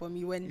thing for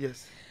me when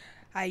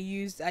I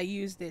used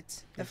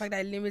it. The fact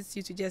that it limits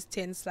you to just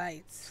 10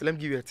 slides. So let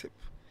me give you a tip.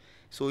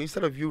 So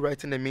instead of you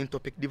writing the main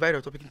topic, divide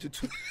your topic into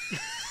 2.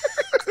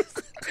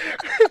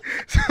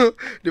 So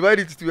divide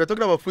it into 2. We're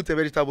talking about fruits and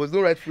vegetables.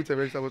 Don't write fruits and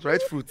vegetables.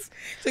 Write fruits.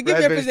 So give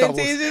your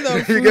presentation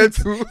of fruits. You get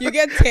 2. You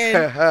get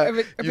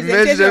 10. You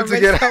merge them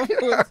together.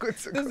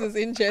 This is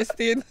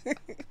interesting.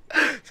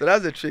 So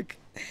that's the trick.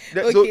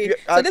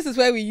 So this is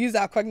where we use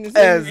our cognitive.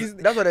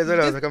 That's what I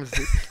was coming to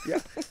say. Yeah.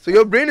 So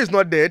your brain is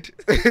not dead.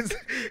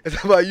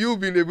 It's about you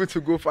being able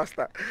to go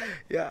faster.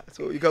 Yeah.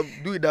 So you can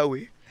do it that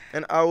way.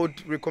 And I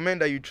would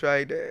recommend that you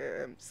try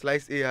the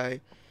Slice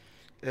AI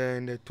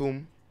and the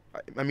Tome.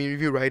 I mean,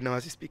 review right now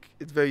as you speak.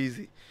 It's very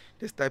easy.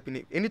 Just type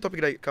in any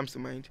topic that comes to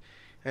mind.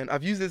 And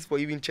I've used this for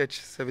even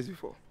church service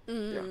before.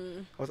 Yeah.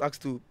 I was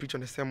asked to preach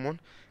on a sermon.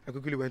 I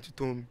quickly went to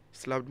Tome,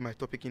 slapped my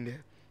topic in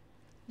there.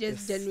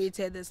 Just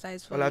generated the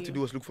slides for you. All I had to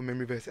do was look for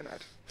memory verse and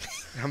add.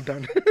 I'm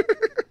done.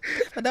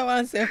 But that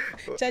one said,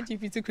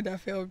 ChatGPT could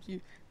have helped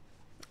you.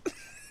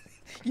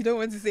 You don't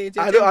want to say it.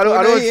 I don't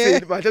want to say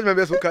it. My church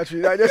members will catch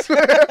me. I've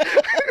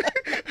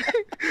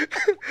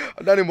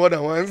done it more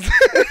than once.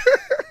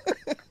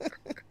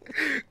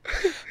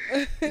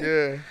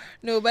 Yeah.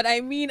 No, but I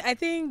mean, I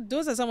think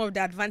those are some of the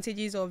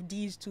advantages of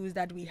these tools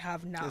that we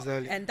have now.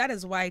 Exactly. And that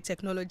is why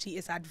technology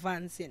is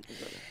advancing.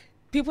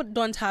 People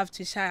don't have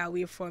to shy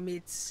away from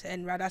it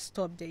and rather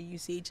stop the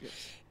usage. Yes.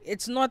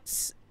 It's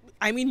not,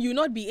 I mean, you'll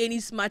not be any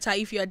smarter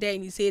if you're there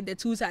and you say the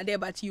tools are there,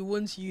 but you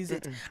won't use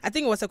it. I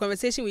think it was a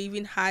conversation we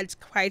even had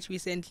quite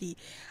recently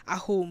at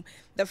home.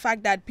 The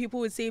fact that people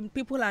would say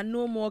people are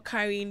no more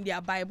carrying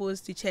their Bibles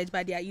to church,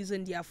 but they are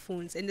using their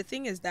phones. And the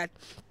thing is that,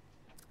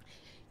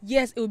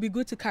 yes, it would be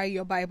good to carry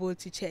your Bible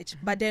to church,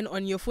 but then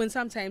on your phone,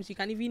 sometimes you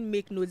can even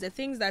make notes. The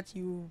things that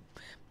you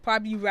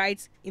probably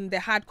write in the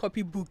hard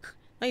copy book,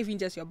 not even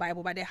just your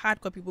Bible, but the hard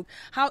copy book,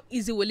 how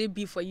easy will it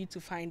be for you to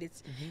find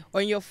it?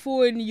 On your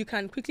phone, you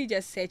can quickly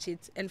just search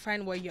it and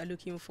find what you're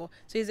looking for.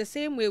 So it's the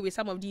same way with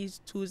some of these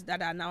tools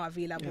that are now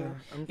available.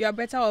 You are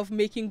better off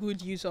making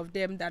good use of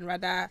them than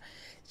rather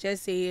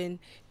just saying,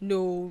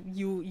 no,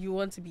 you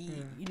want to be,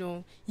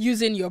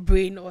 using your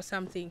brain or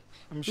something.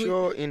 I'm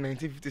sure in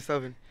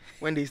 1957,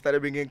 when they started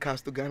bringing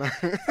cars to Ghana,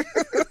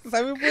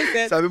 some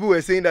people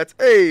were saying that,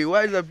 hey,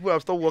 why is that people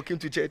have stopped walking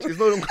to church? It's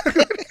not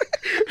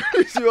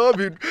you should all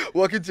be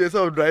walking to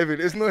yourself driving.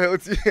 It's not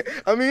healthy.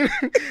 I mean,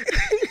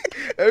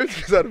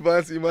 everything's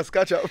advanced. You must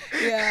catch up.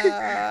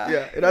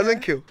 Yeah. It doesn't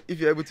kill if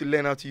you're able to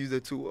learn how to use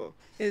the tool well.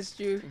 It's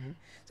true.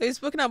 So you've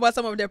spoken about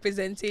some of the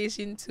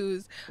presentation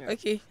tools.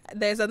 Okay,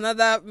 there's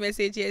another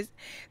message. Yes,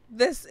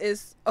 this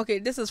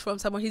is from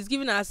someone. He's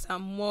giving us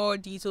some more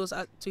details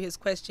to his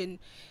question,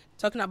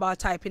 talking about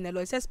typing a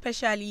lot. It says,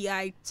 especially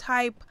I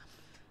type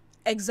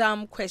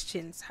exam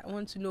questions. I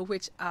want to know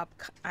which app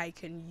I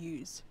can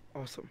use.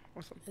 Awesome.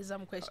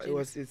 Exam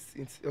questions.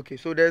 It's okay.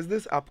 So there's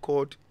this app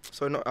called,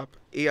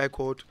 AI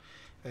called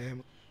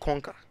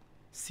Conquer,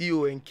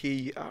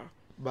 Conker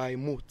by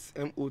Mote,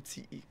 Mote.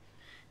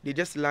 They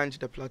just launched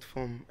the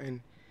platform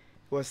and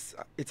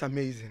it's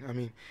amazing. I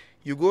mean,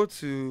 you go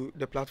to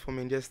the platform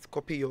and just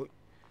copy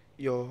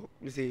your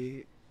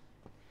should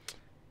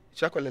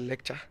I call it a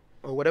lecture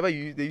or whatever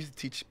they used to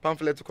teach,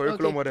 pamphlet,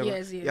 curriculum, whatever.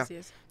 Yes.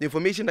 The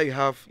information that you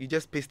have, you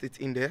just paste it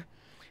in there.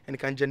 And it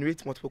can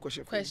generate multiple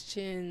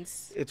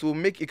questions. It will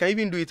make. You can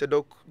even do it a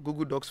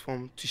Google Docs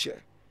form to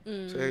share,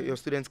 so your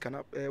students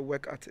can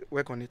work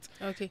on it.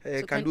 Okay.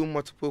 It can do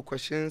multiple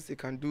questions. It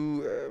can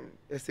do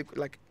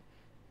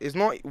it's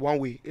not one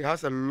way. It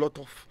has a lot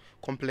of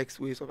complex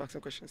ways of asking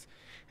questions,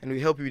 and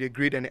we help you with the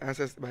grade and the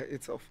answers by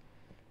itself.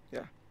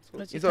 Yeah. So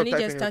can you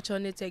just touch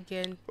on it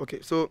again? Okay.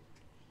 So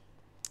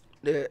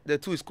the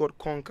tool is called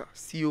Conquer,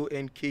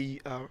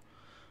 Conker,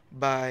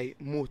 by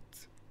Mote.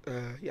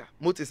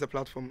 Mote is a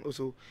platform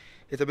also.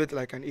 It's a bit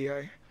like an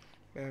AI.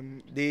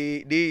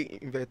 They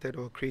invented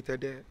or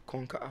created the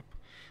Conquer app,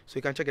 so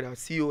you can check it out.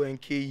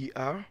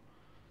 Conker.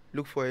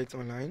 Look for it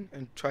online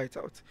and try it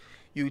out.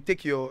 You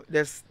take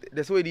there's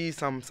already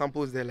some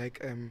samples there,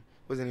 like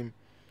what's the name,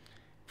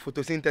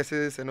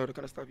 photosynthesis and all that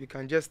kind of stuff. You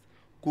can just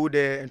go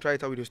there and try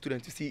it out with your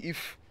students to see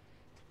if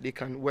they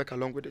can work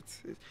along with it.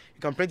 You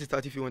can print it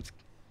out if you want,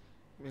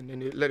 and then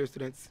you let your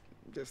students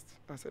just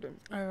answer them.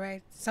 All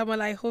right,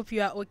 Samuel, I hope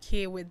you are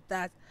okay with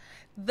that.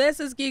 This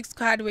is Geek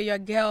Squad with your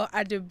girl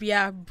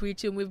Adobea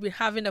Biritwum. We've been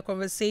having a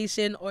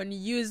conversation on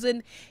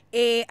using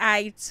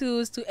AI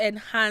tools to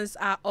enhance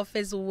our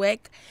office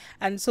work,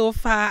 and so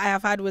far I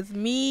have had with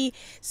me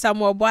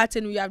Samuel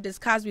Boateng. We have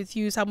discussed with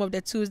you some of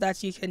the tools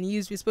that you can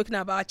use. We've spoken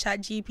about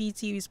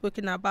ChatGPT. We've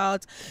spoken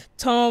about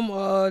Tom,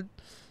 or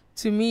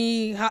to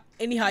me,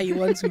 anyhow you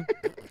want to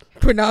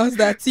pronounce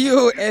that,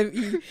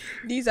 TOME.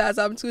 These are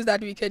some tools that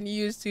we can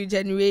use to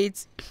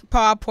generate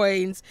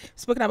PowerPoints.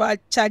 Spoken about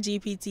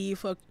ChatGPT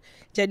for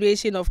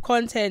generation of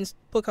content.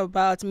 Spoke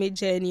about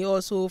Midjourney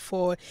also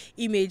for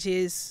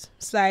images,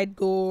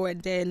 SlideGo,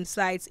 and then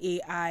Slides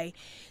AI.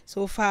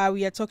 So far,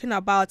 we are talking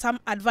about some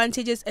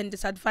advantages and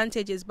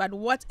disadvantages, but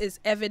what is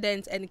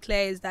evident and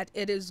clear is that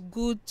it is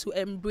good to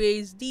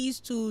embrace these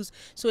tools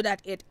so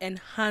that it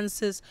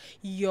enhances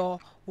your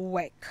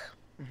work.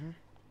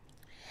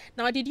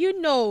 Now, did you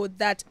know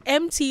that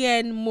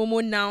MTN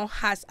Momo now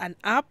has an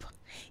app?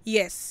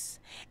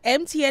 Yes,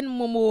 MTN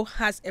Momo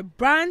has a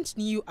brand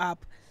new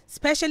app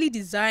specially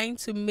designed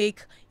to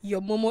make your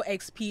Momo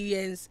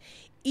experience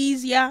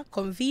easier,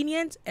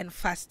 convenient, and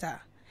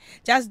faster.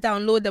 Just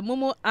download the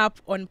Momo app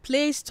on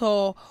Play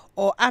Store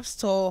or App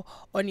Store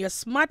on your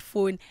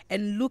smartphone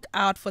and look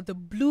out for the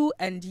blue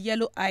and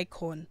yellow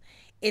icon.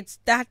 It's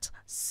that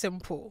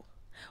simple.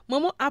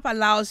 Momo app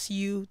allows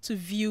you to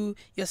view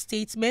your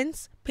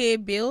statements, pay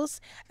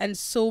bills, and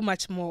so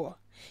much more.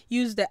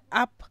 Use the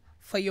app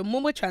for your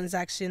Momo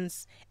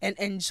transactions and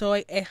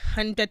enjoy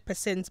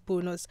 100%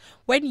 bonus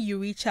when you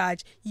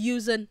recharge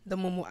using the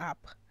Momo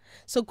app.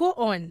 So go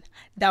on,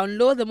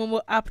 download the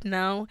Momo app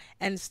now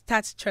and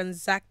start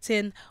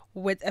transacting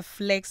with a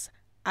flex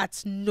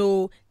at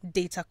no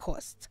data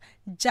cost.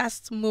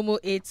 Just Momo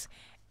it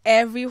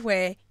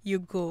everywhere you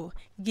go.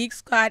 Geek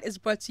Squad is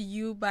brought to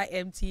you by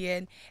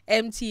MTN.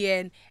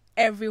 MTN,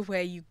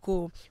 everywhere you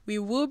go. We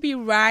will be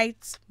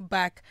right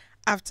back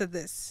after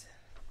this.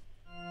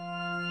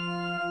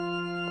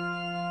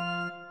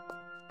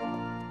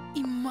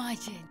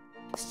 Imagine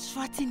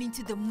strutting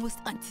into the most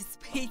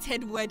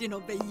anticipated wedding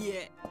of the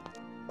year.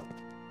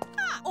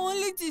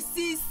 Only to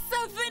see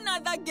 7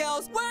 other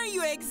girls wearing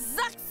your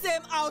exact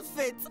same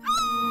outfit.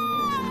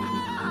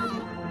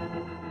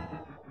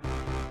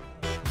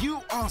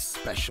 You are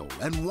special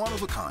and one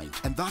of a kind,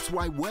 and that's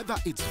why whether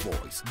it's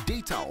voice,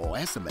 data, or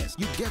SMS,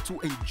 you get to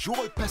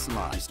enjoy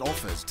personalized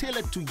offers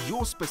tailored to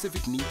your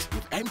specific needs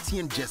with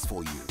MTN just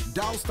for you.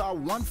 Dial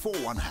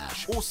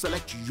 *141# or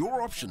select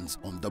your options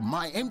on the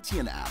My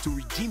MTN app to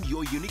redeem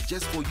your unique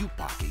just for you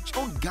package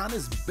on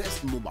Ghana's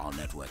best mobile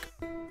network.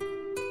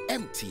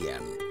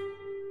 MTN.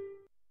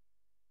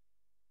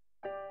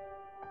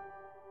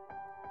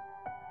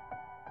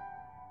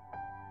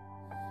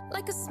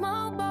 Like a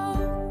small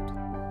boat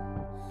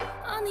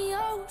on the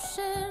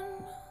ocean,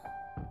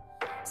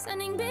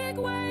 sending big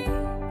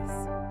waves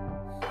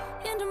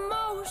into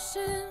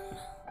motion.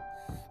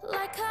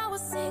 Like how a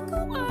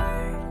single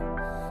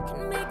word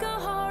can make a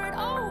heart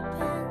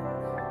open.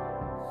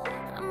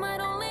 I might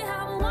only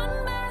have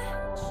one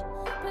match,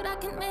 but I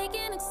can make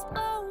an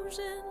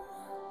explosion.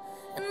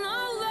 And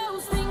all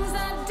those things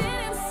I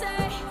didn't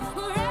say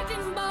were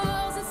wrecking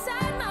balls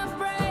inside my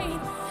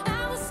brain.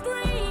 I will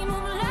scream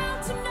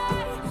loud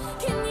tonight.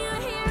 Can you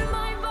hear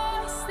my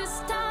voice this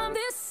time?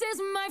 This is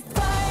my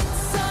fight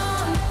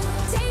song.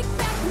 Take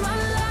back my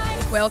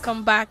life.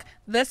 Welcome back.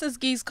 This is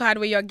Geek Squad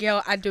with your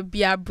girl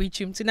Adobea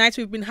Biritwum. Tonight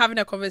we've been having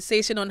a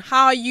conversation on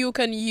how you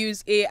can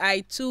use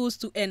AI tools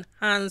to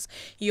enhance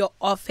your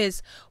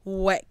office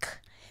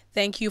work.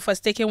 Thank you for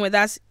sticking with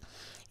us.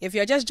 If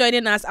you're just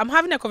joining us, I'm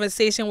having a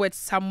conversation with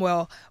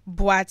Samuel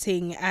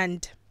Boateng,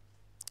 and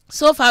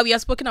so far we have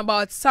spoken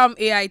about some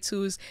AI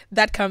tools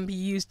that can be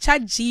used.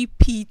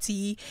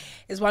 ChatGPT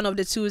is one of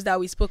the tools that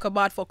we spoke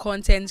about for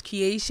content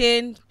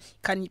creation.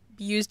 Can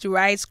be used to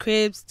write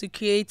scripts, to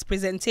create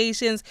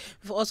presentations.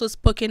 We've also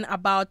spoken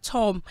about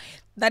Tom,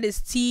 that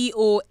is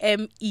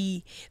TOME,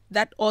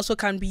 that also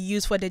can be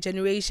used for the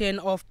generation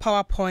of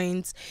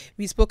PowerPoints.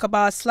 We spoke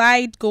about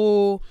Slide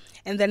Go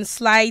and then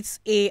Slides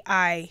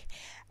AI.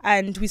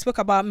 And we spoke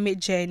about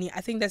Midjourney. I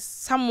think there's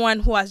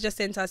someone who has just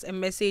sent us a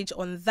message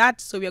on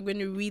that, so we are going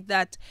to read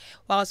that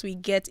whilst we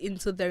get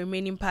into the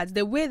remaining parts.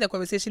 The way the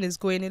conversation is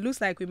going, it looks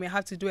like we may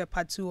have to do a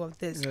part 2 of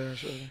this. Yeah,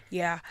 sure.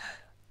 Yeah.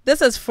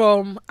 This is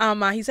from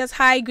Amma. He says,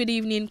 "Hi, good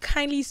evening.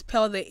 Kindly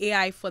spell the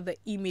AI for the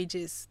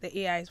images."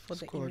 The AI is for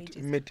the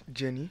images.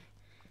 Midjourney,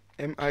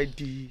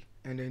 MID,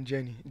 and then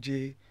Jenny,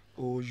 JOURNEY.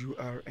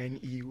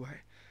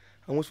 I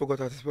almost forgot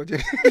how to spell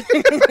Jenny.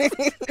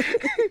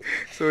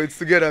 So it's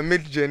together,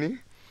 Midjourney.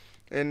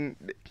 And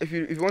if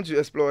you want to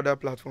explore other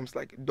platforms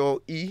like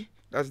DALL-E,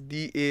 that's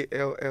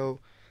DALL,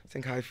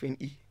 think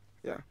 -E.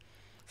 Yeah.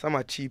 Some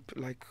are cheap,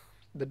 like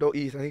the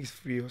DALL-E, I think it's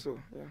free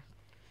also. Yeah.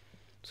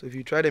 So if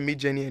you try the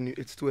Midjourney and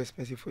it's too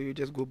expensive for you,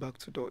 just go back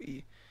to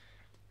DALL-E.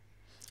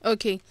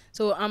 Okay.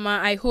 So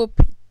I hope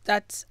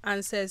that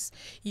answers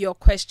your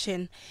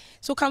question.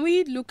 So can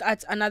we look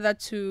at another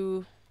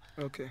tool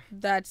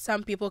that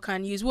some people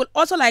can use? We'd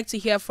also like to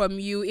hear from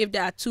you if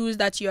there are tools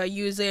that you are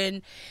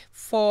using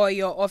for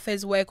your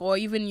office work, or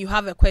even you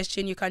have a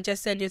question, you can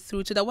just send it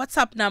through to the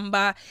WhatsApp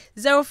number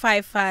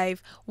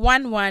 055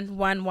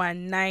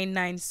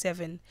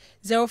 1111997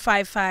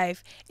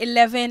 055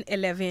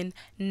 1111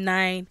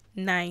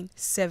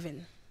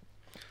 997.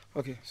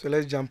 Okay, so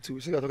let's jump to,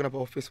 so you're talking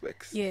about office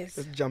works. Yes.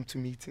 Let's jump to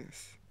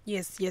meetings.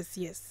 Yes.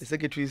 The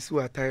secretaries who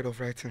are tired of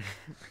writing.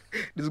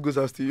 This goes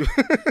out to you.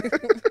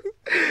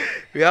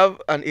 We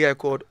have an AI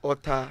called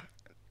Otter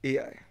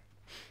AI,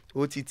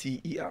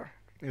 OTTER.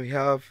 And we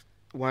have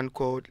one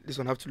called, this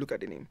one, I have to look at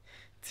the name,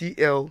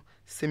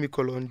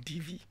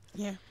 TL:DV.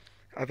 Yeah.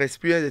 I've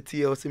experienced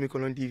the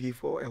TL:DV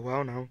for a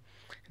while now,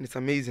 and it's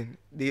amazing.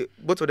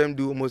 Both of them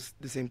do almost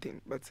the same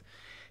thing, but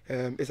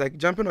it's like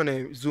jumping on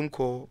a Zoom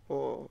call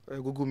or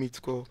a Google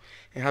Meet call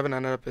and having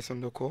another person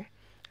on the call,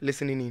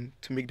 listening in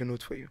to make the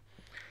notes for you.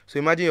 So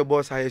imagine your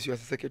boss hires you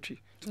as a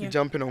secretary to be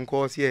jumping on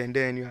calls here and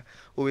there, and you're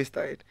always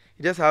tired.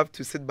 You just have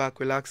to sit back,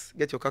 relax,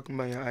 get your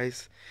cucumber in your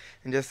eyes,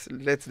 and just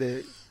let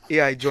the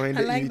AI join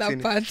the meeting. I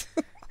like that part.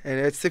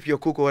 And sip your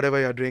Coke or whatever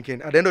you're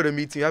drinking. At the end of the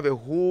meeting, you have a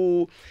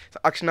whole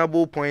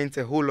actionable points,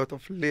 a whole lot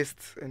of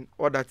lists and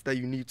all that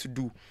you need to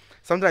do.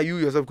 Something that you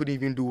yourself couldn't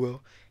even do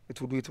well, it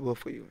will do it well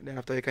for you. Then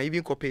after, you can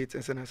even copy it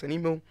and send us an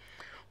email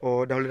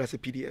or download it as a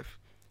PDF.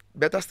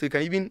 Better still, you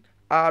can even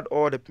add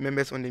all the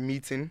members on the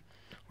meeting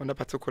on that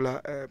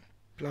particular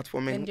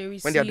platform, and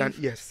when they are done,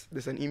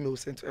 there's an email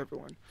sent to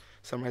everyone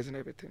summarizing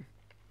everything.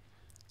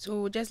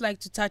 So just like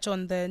to touch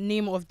on the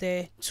name of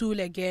the tool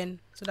again,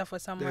 so that for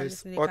someone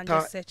listening, they can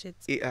just search it.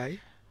 AI,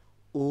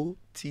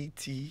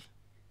 OTTER,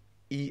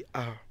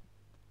 AI.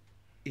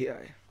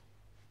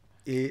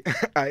 Yeah.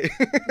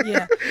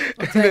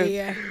 Okay,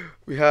 yeah.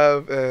 We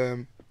have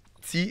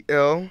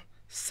TL:,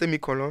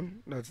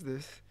 that's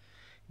this,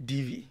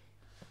 DV.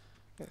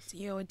 Yes.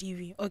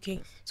 TL:DV. Okay.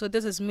 Yes. So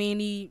this is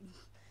mainly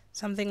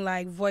something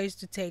like voice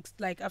to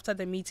text, like after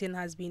the meeting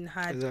has been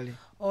had. Exactly.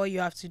 All you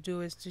have to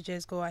do is to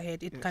just go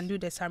ahead. It can do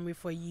the summary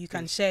for you. You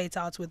can share it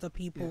out with the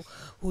people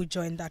who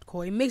joined that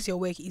call. It makes your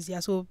work easier.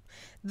 So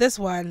this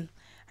one,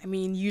 I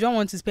mean, you don't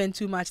want to spend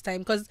too much time,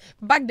 because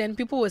back then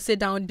people would sit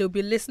down, they'll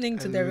be listening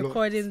to the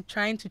recording,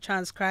 trying to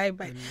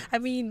transcribe. I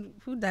mean,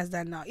 who does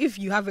that now? If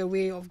you have a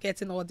way of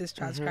getting all this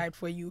transcribed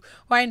for you,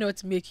 why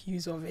not make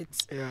use of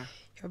it? Yeah.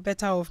 You're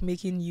better off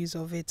making use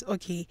of it.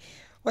 Okay.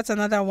 What's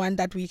another one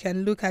that we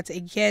can look at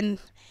again?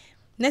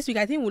 Next week,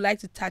 I think we'd like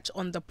to touch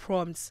on the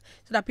prompts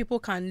so that people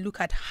can look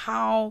at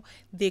how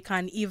they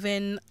can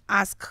even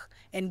ask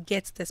and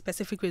get the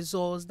specific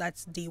results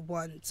that they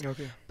want.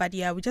 Okay. But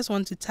yeah, we just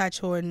want to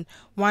touch on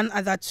one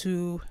other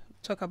to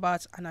talk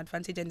about an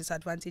advantage and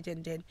disadvantage,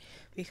 and then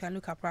we can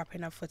look at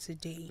wrapping up for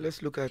today.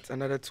 Let's look at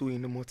another tool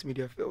in the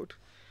multimedia field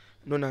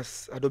known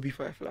as Adobe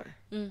Firefly.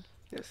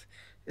 Yes.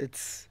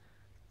 It's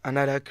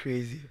another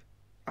crazy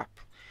app.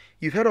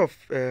 You've heard of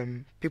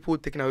people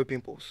taking away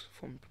pimples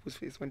from people's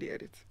face when they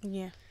edit?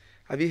 Yeah.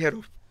 Have you heard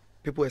of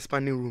people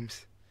expanding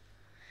rooms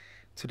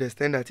to the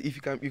extent that if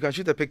you can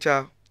shoot a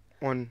picture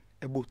on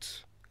a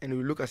boat and it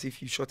will look as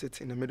if you shot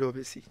it in the middle of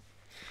the sea.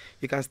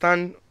 You can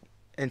stand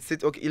and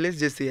sit, okay, let's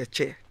just say a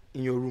chair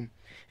in your room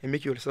and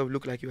make yourself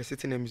look like you are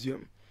sitting in a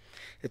museum.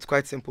 It's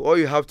quite simple. All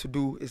you have to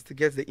do is to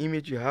get the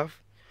image you have,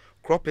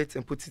 crop it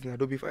and put it in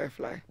Adobe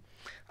Firefly.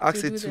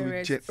 Ask it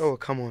to oh,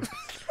 come on.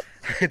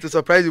 To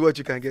surprise you what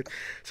you can get.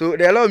 So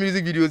there are a lot of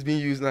music videos being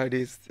used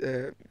nowadays,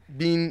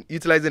 being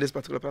utilizing this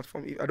particular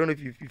platform. I don't know if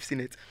you've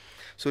seen it.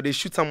 So they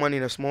shoot someone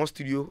in a small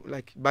studio,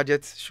 like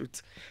budget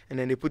shoot, and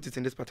then they put it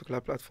in this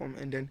particular platform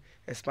and then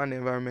expand the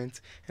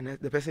environment, and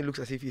the person looks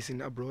as if he's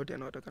in abroad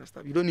and all that kind of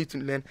stuff. You don't need to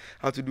learn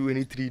how to do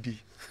any 3D.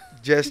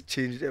 Just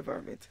change the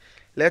environment.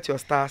 Let your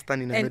star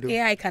stand in the middle. And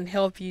AI can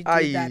help you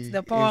do that.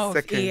 The power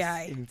of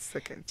AI. In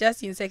seconds.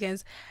 Just in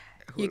seconds,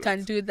 you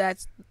can do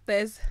that.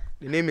 The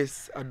name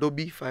is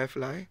Adobe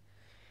Firefly.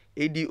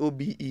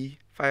 Adobe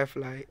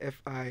Firefly.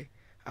 Firefly.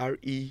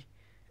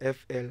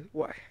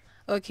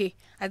 Okay,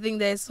 I think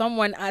there's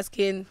someone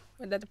asking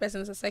whether the person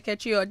is a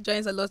secretary or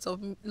joins lots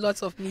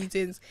of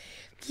meetings.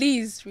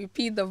 Please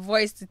repeat the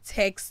voice to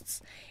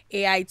text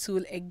AI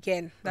tool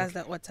again. That's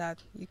the Otter.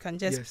 You can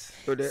just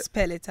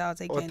spell it out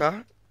again.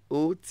 Otter,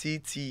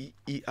 OTTER,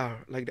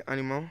 like the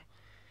animal,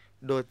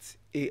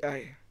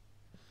 .ai,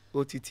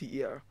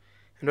 OTTER.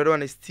 Another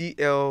one is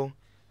TL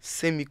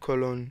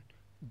semicolon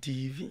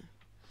DV.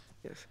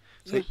 Yes.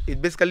 So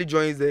it basically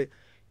joins the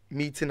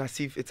meeting as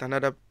if it's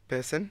another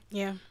person.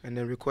 Yeah. And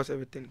then records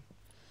everything.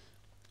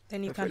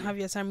 Then you can have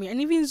your summary.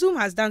 And even Zoom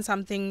has done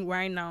something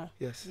right now.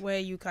 Yes. Where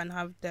you can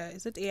have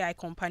is it AI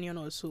companion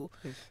also?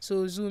 Yes.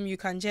 So Zoom, you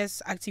can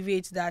just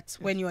activate that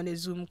when you're on a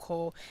Zoom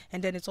call,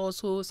 and then it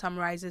also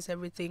summarizes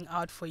everything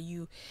out for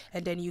you,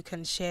 and then you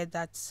can share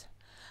that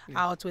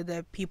out with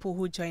the people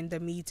who join the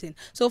meeting.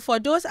 So for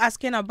those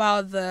asking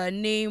about the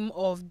name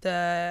of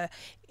the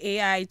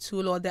AI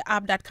tool or the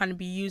app that can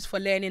be used for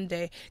learning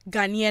the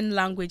Ghanaian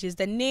languages,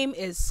 the name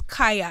is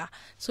Kaya.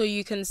 So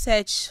you can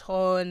search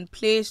on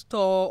Play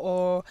Store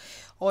or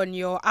on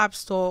your App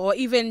Store, or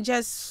even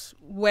just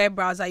web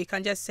browser. You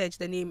can just search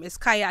the name. It's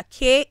Kaya,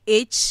 Khaya.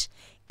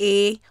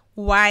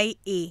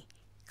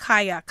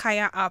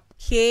 Kaya app,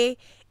 Khaya.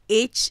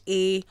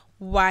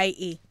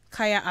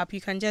 Kaya app.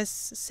 You can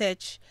just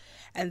search,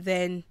 and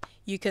then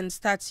you can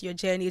start your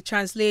journey. It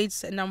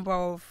translates into a number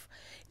of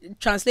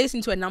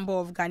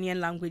Ghanaian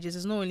languages.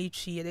 It's not only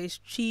Twi, there's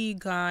Twi,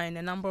 Ga, and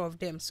a number of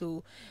them.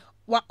 So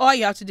all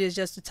you have to do is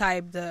just to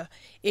type the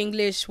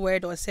English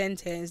word or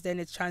sentence, then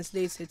it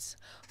translates it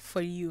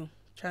for you.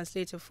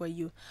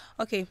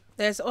 Okay,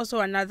 there's also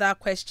another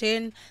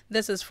question.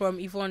 This is from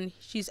Yvonne.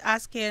 She's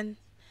asking,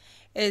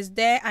 is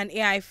there an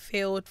AI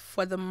field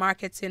for the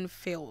marketing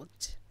field?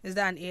 Is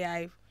there an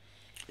AI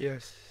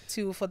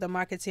tool for the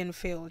marketing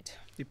field?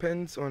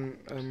 Depends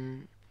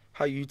on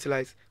how you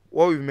utilize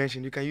what we've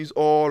mentioned. You can use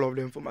all of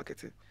them for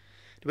marketing.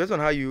 Depends on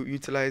how you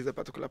utilize a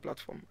particular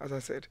platform. As I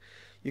said,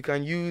 you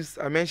can use,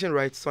 I mentioned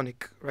Write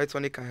Sonic. Write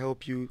Sonic can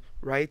help you.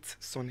 Write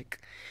Sonic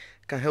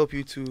can help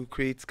you to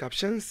create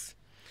captions,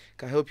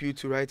 can help you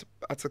to write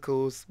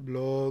articles,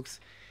 blogs,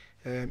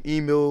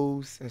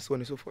 emails, and so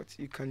on and so forth.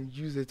 You can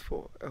use it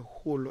for a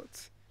whole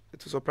lot.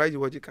 It will surprise you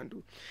what you can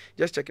do.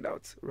 Just check it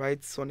out.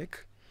 Write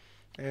Sonic.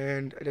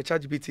 And the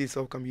ChatGPT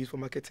itself can be used for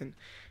marketing.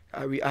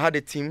 I had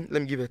a team.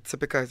 Let me give a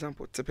typical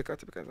example.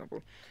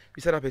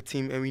 We set up a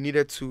team and we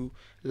needed to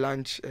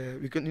launch.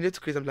 Needed to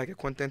create something like a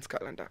content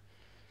calendar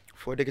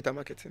for digital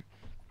marketing.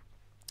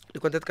 The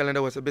content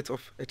calendar was a bit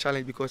of a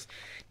challenge because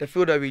the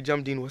field that we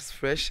jumped in was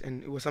fresh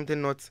and it was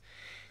something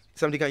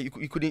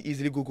you couldn't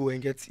easily Google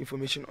and get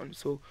information on.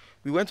 So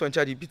we went on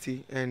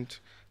ChatGPT and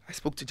I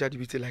spoke to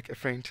ChatGPT like a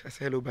friend. I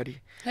said, "Hello,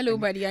 buddy. Hello,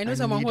 buddy. I know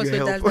someone who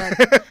does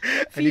that.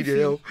 I need your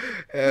help.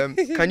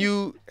 Can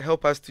you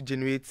help us to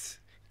generate?"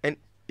 And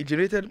it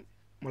generated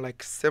more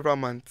like several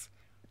months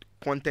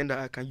content that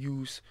I can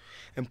use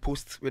and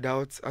post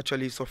without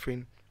actually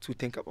suffering to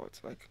think about.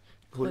 Like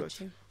a whole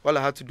lot. All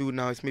I had to do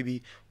now is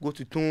maybe go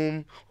to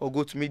Toom or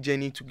go to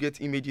Midjourney to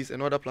get images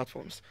and other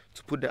platforms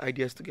to put the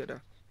ideas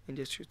together and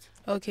just shoot.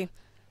 Okay,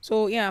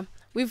 so yeah,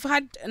 we've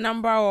had a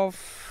number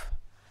of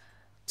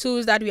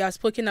tools that we have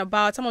spoken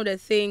about, some of the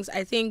things,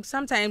 I think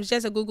sometimes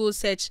just a Google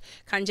search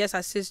can just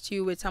assist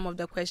you with some of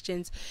the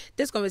questions.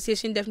 This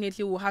conversation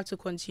definitely will have to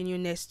continue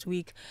next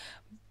week.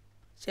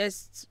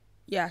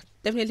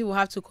 Definitely will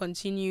have to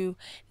continue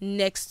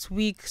next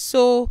week.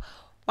 So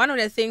one of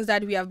the things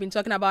that we have been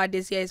talking about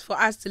this year is for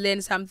us to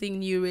learn something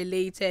new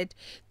related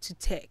to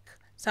tech.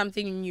 So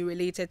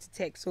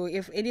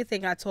if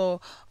anything at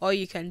all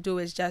you can do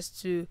is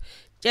just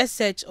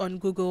search on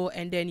Google,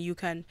 and then you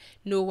can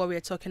know what we're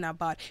talking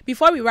about.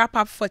 Before we wrap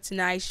up for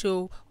tonight's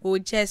show, we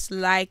would just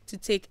like to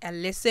take a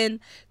listen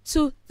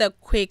to the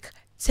quick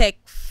tech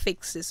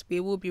fixes. We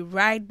will be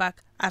right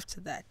back after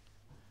that.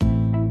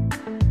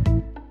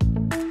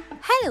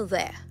 Hello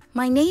there.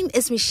 My name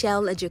is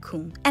Michelle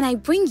Ajakum, and I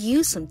bring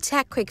you some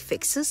tech quick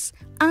fixes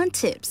and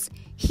tips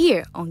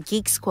here on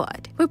Geek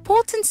Squad.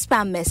 Reporting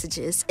spam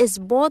messages is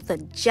more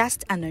than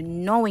just an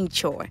annoying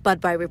chore, but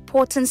by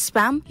reporting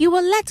spam, you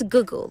will let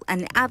Google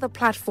and other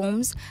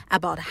platforms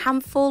about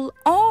harmful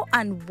or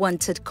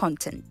unwanted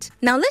content.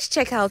 Now let's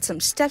check out some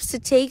steps to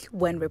take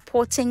when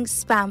reporting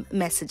spam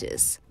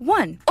messages.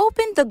 1.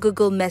 Open the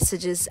Google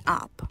Messages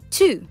app.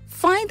 2.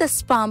 Find the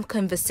spam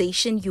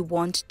conversation you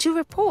want to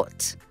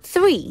report.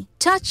 3.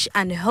 Touch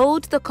and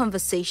hold the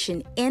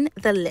conversation in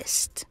the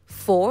list.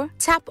 4.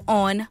 Tap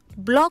on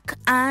Block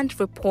and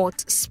Report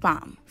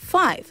Spam.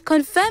 5.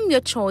 Confirm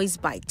your choice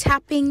by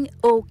tapping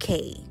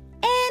OK.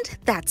 And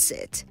that's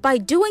it. By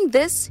doing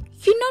this,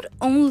 you not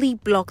only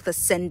block the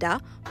sender,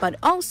 but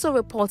also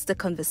report the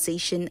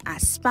conversation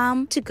as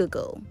spam to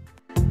Google.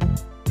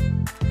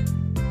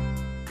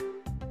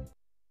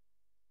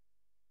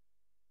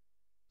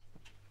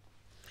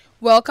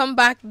 Welcome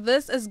back.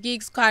 This is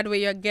Geek Squad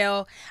with your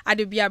girl,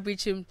 Adobea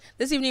Biritwum.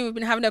 This evening, we've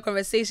been having a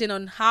conversation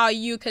on how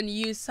you can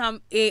use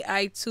some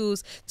AI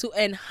tools to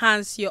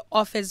enhance your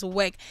office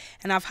work.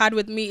 And I've had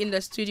with me in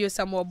the studio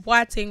Samuel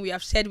Boateng. We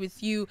have shared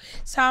with you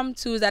some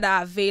tools that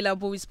are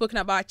available. We've spoken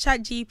about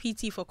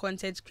ChatGPT for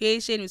content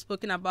creation. We've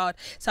spoken about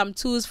some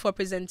tools for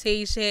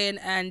presentation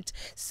and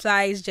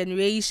slides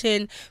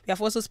generation. We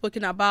have also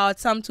spoken about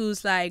some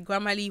tools like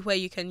Grammarly, where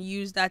you can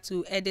use that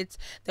to edit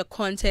the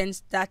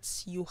content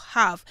that you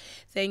have.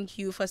 Thank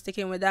you for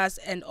sticking with us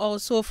and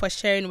also for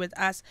sharing with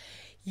us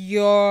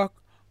your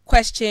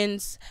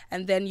questions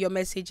and then your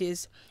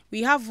messages.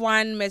 We have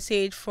one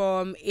message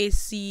from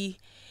AC,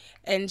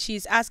 and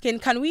she's asking,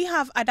 can we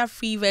have other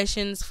free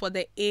versions for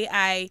the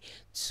AI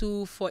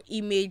tool for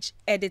image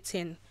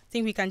editing? I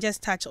think we can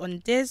just touch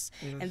on this,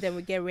 and then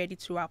we get ready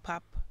to wrap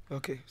up.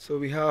 Okay,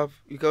 so you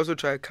can also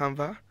try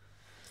Canva.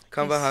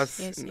 Canva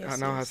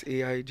has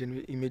AI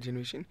image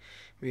generation.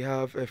 We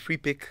have a free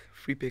pick,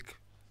 FREEPIK,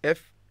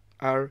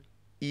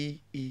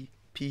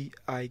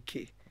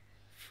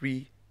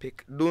 free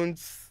pick.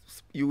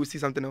 You will see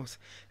something else.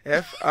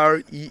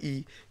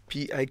 FREEPIK.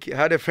 I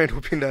had a friend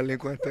open that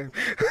link one time.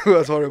 It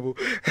was horrible.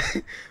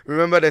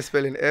 Remember the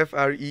spelling,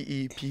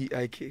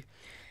 FREEPIK.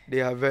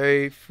 They are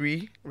very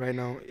free right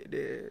now.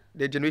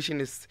 The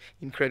generation is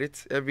in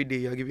credits. Every day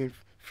you're giving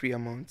free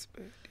amounts.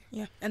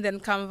 Yeah, and then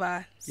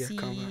Canva.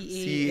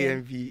 Canva.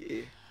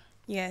 CANVA.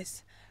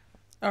 Yes.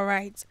 All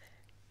right.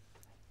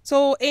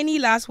 So any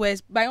last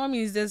words? By all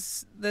means,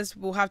 this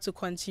will have to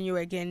continue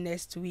again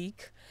next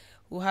week.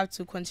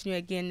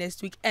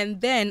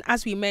 And then,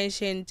 as we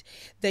mentioned,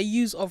 the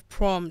use of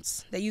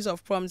prompts. So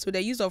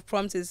the use of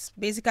prompts is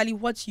basically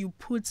what you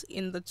put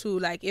in the tool.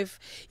 Like if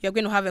you're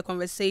going to have a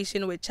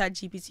conversation with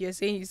ChatGPT,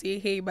 you say,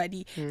 hey,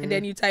 buddy, and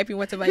then you type in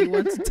whatever you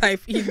want to type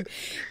in.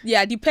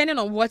 Yeah, depending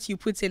on what you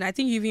put in. I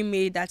think you even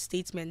made that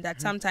statement that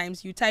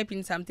sometimes you type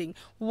in something,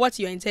 what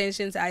your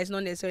intentions are is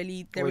not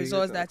necessarily the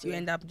results that you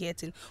end up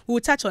getting. We'll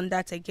touch on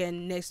that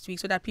again next week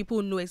so that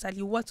people know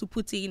exactly what to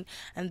put in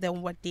and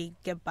then what they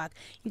get back.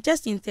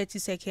 Just in 30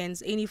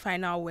 seconds, any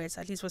final words,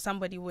 at least for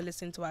somebody who will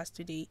listen to us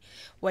today,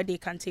 what they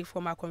can take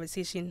from our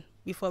conversation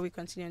before we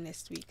continue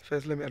next week?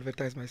 First, let me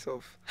advertise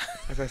myself.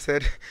 As I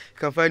said, you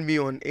can find me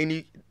on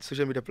any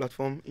social media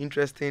platform.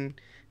 Interesting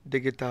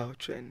digital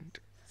trends.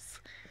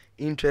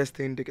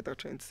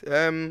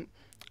 The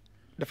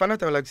final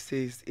thing I'd like to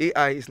say is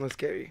AI is not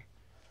scary.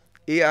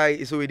 AI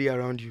is already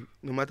around you.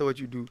 No matter what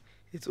you do,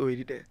 it's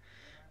already there.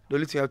 The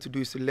only thing you have to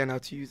do is to learn how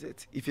to use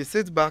it. If you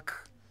sit back,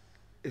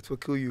 it will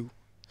kill you.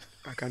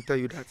 I can tell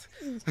you that.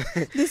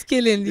 This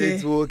killing, yeah.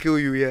 It will kill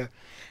you, yeah.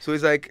 So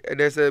it's like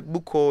there's a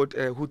book called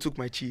Who Took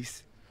My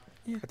Cheese?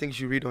 Yeah. I think you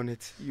should read on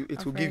it.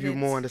 It will give you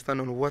more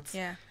understanding on what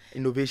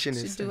innovation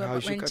is and how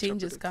you should when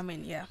change is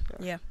coming. Yeah.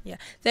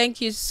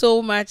 Thank you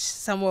so much,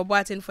 Samuel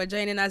Boateng, for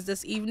joining us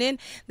this evening.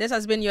 This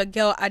has been your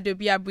girl,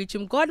 Adobea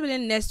Biritwum. God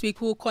willing, next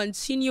week we'll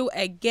continue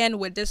again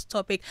with this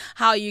topic,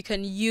 how you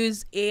can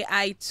use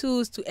AI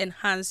tools to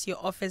enhance your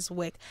office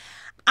work.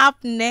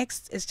 Up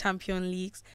next is Champion Leagues.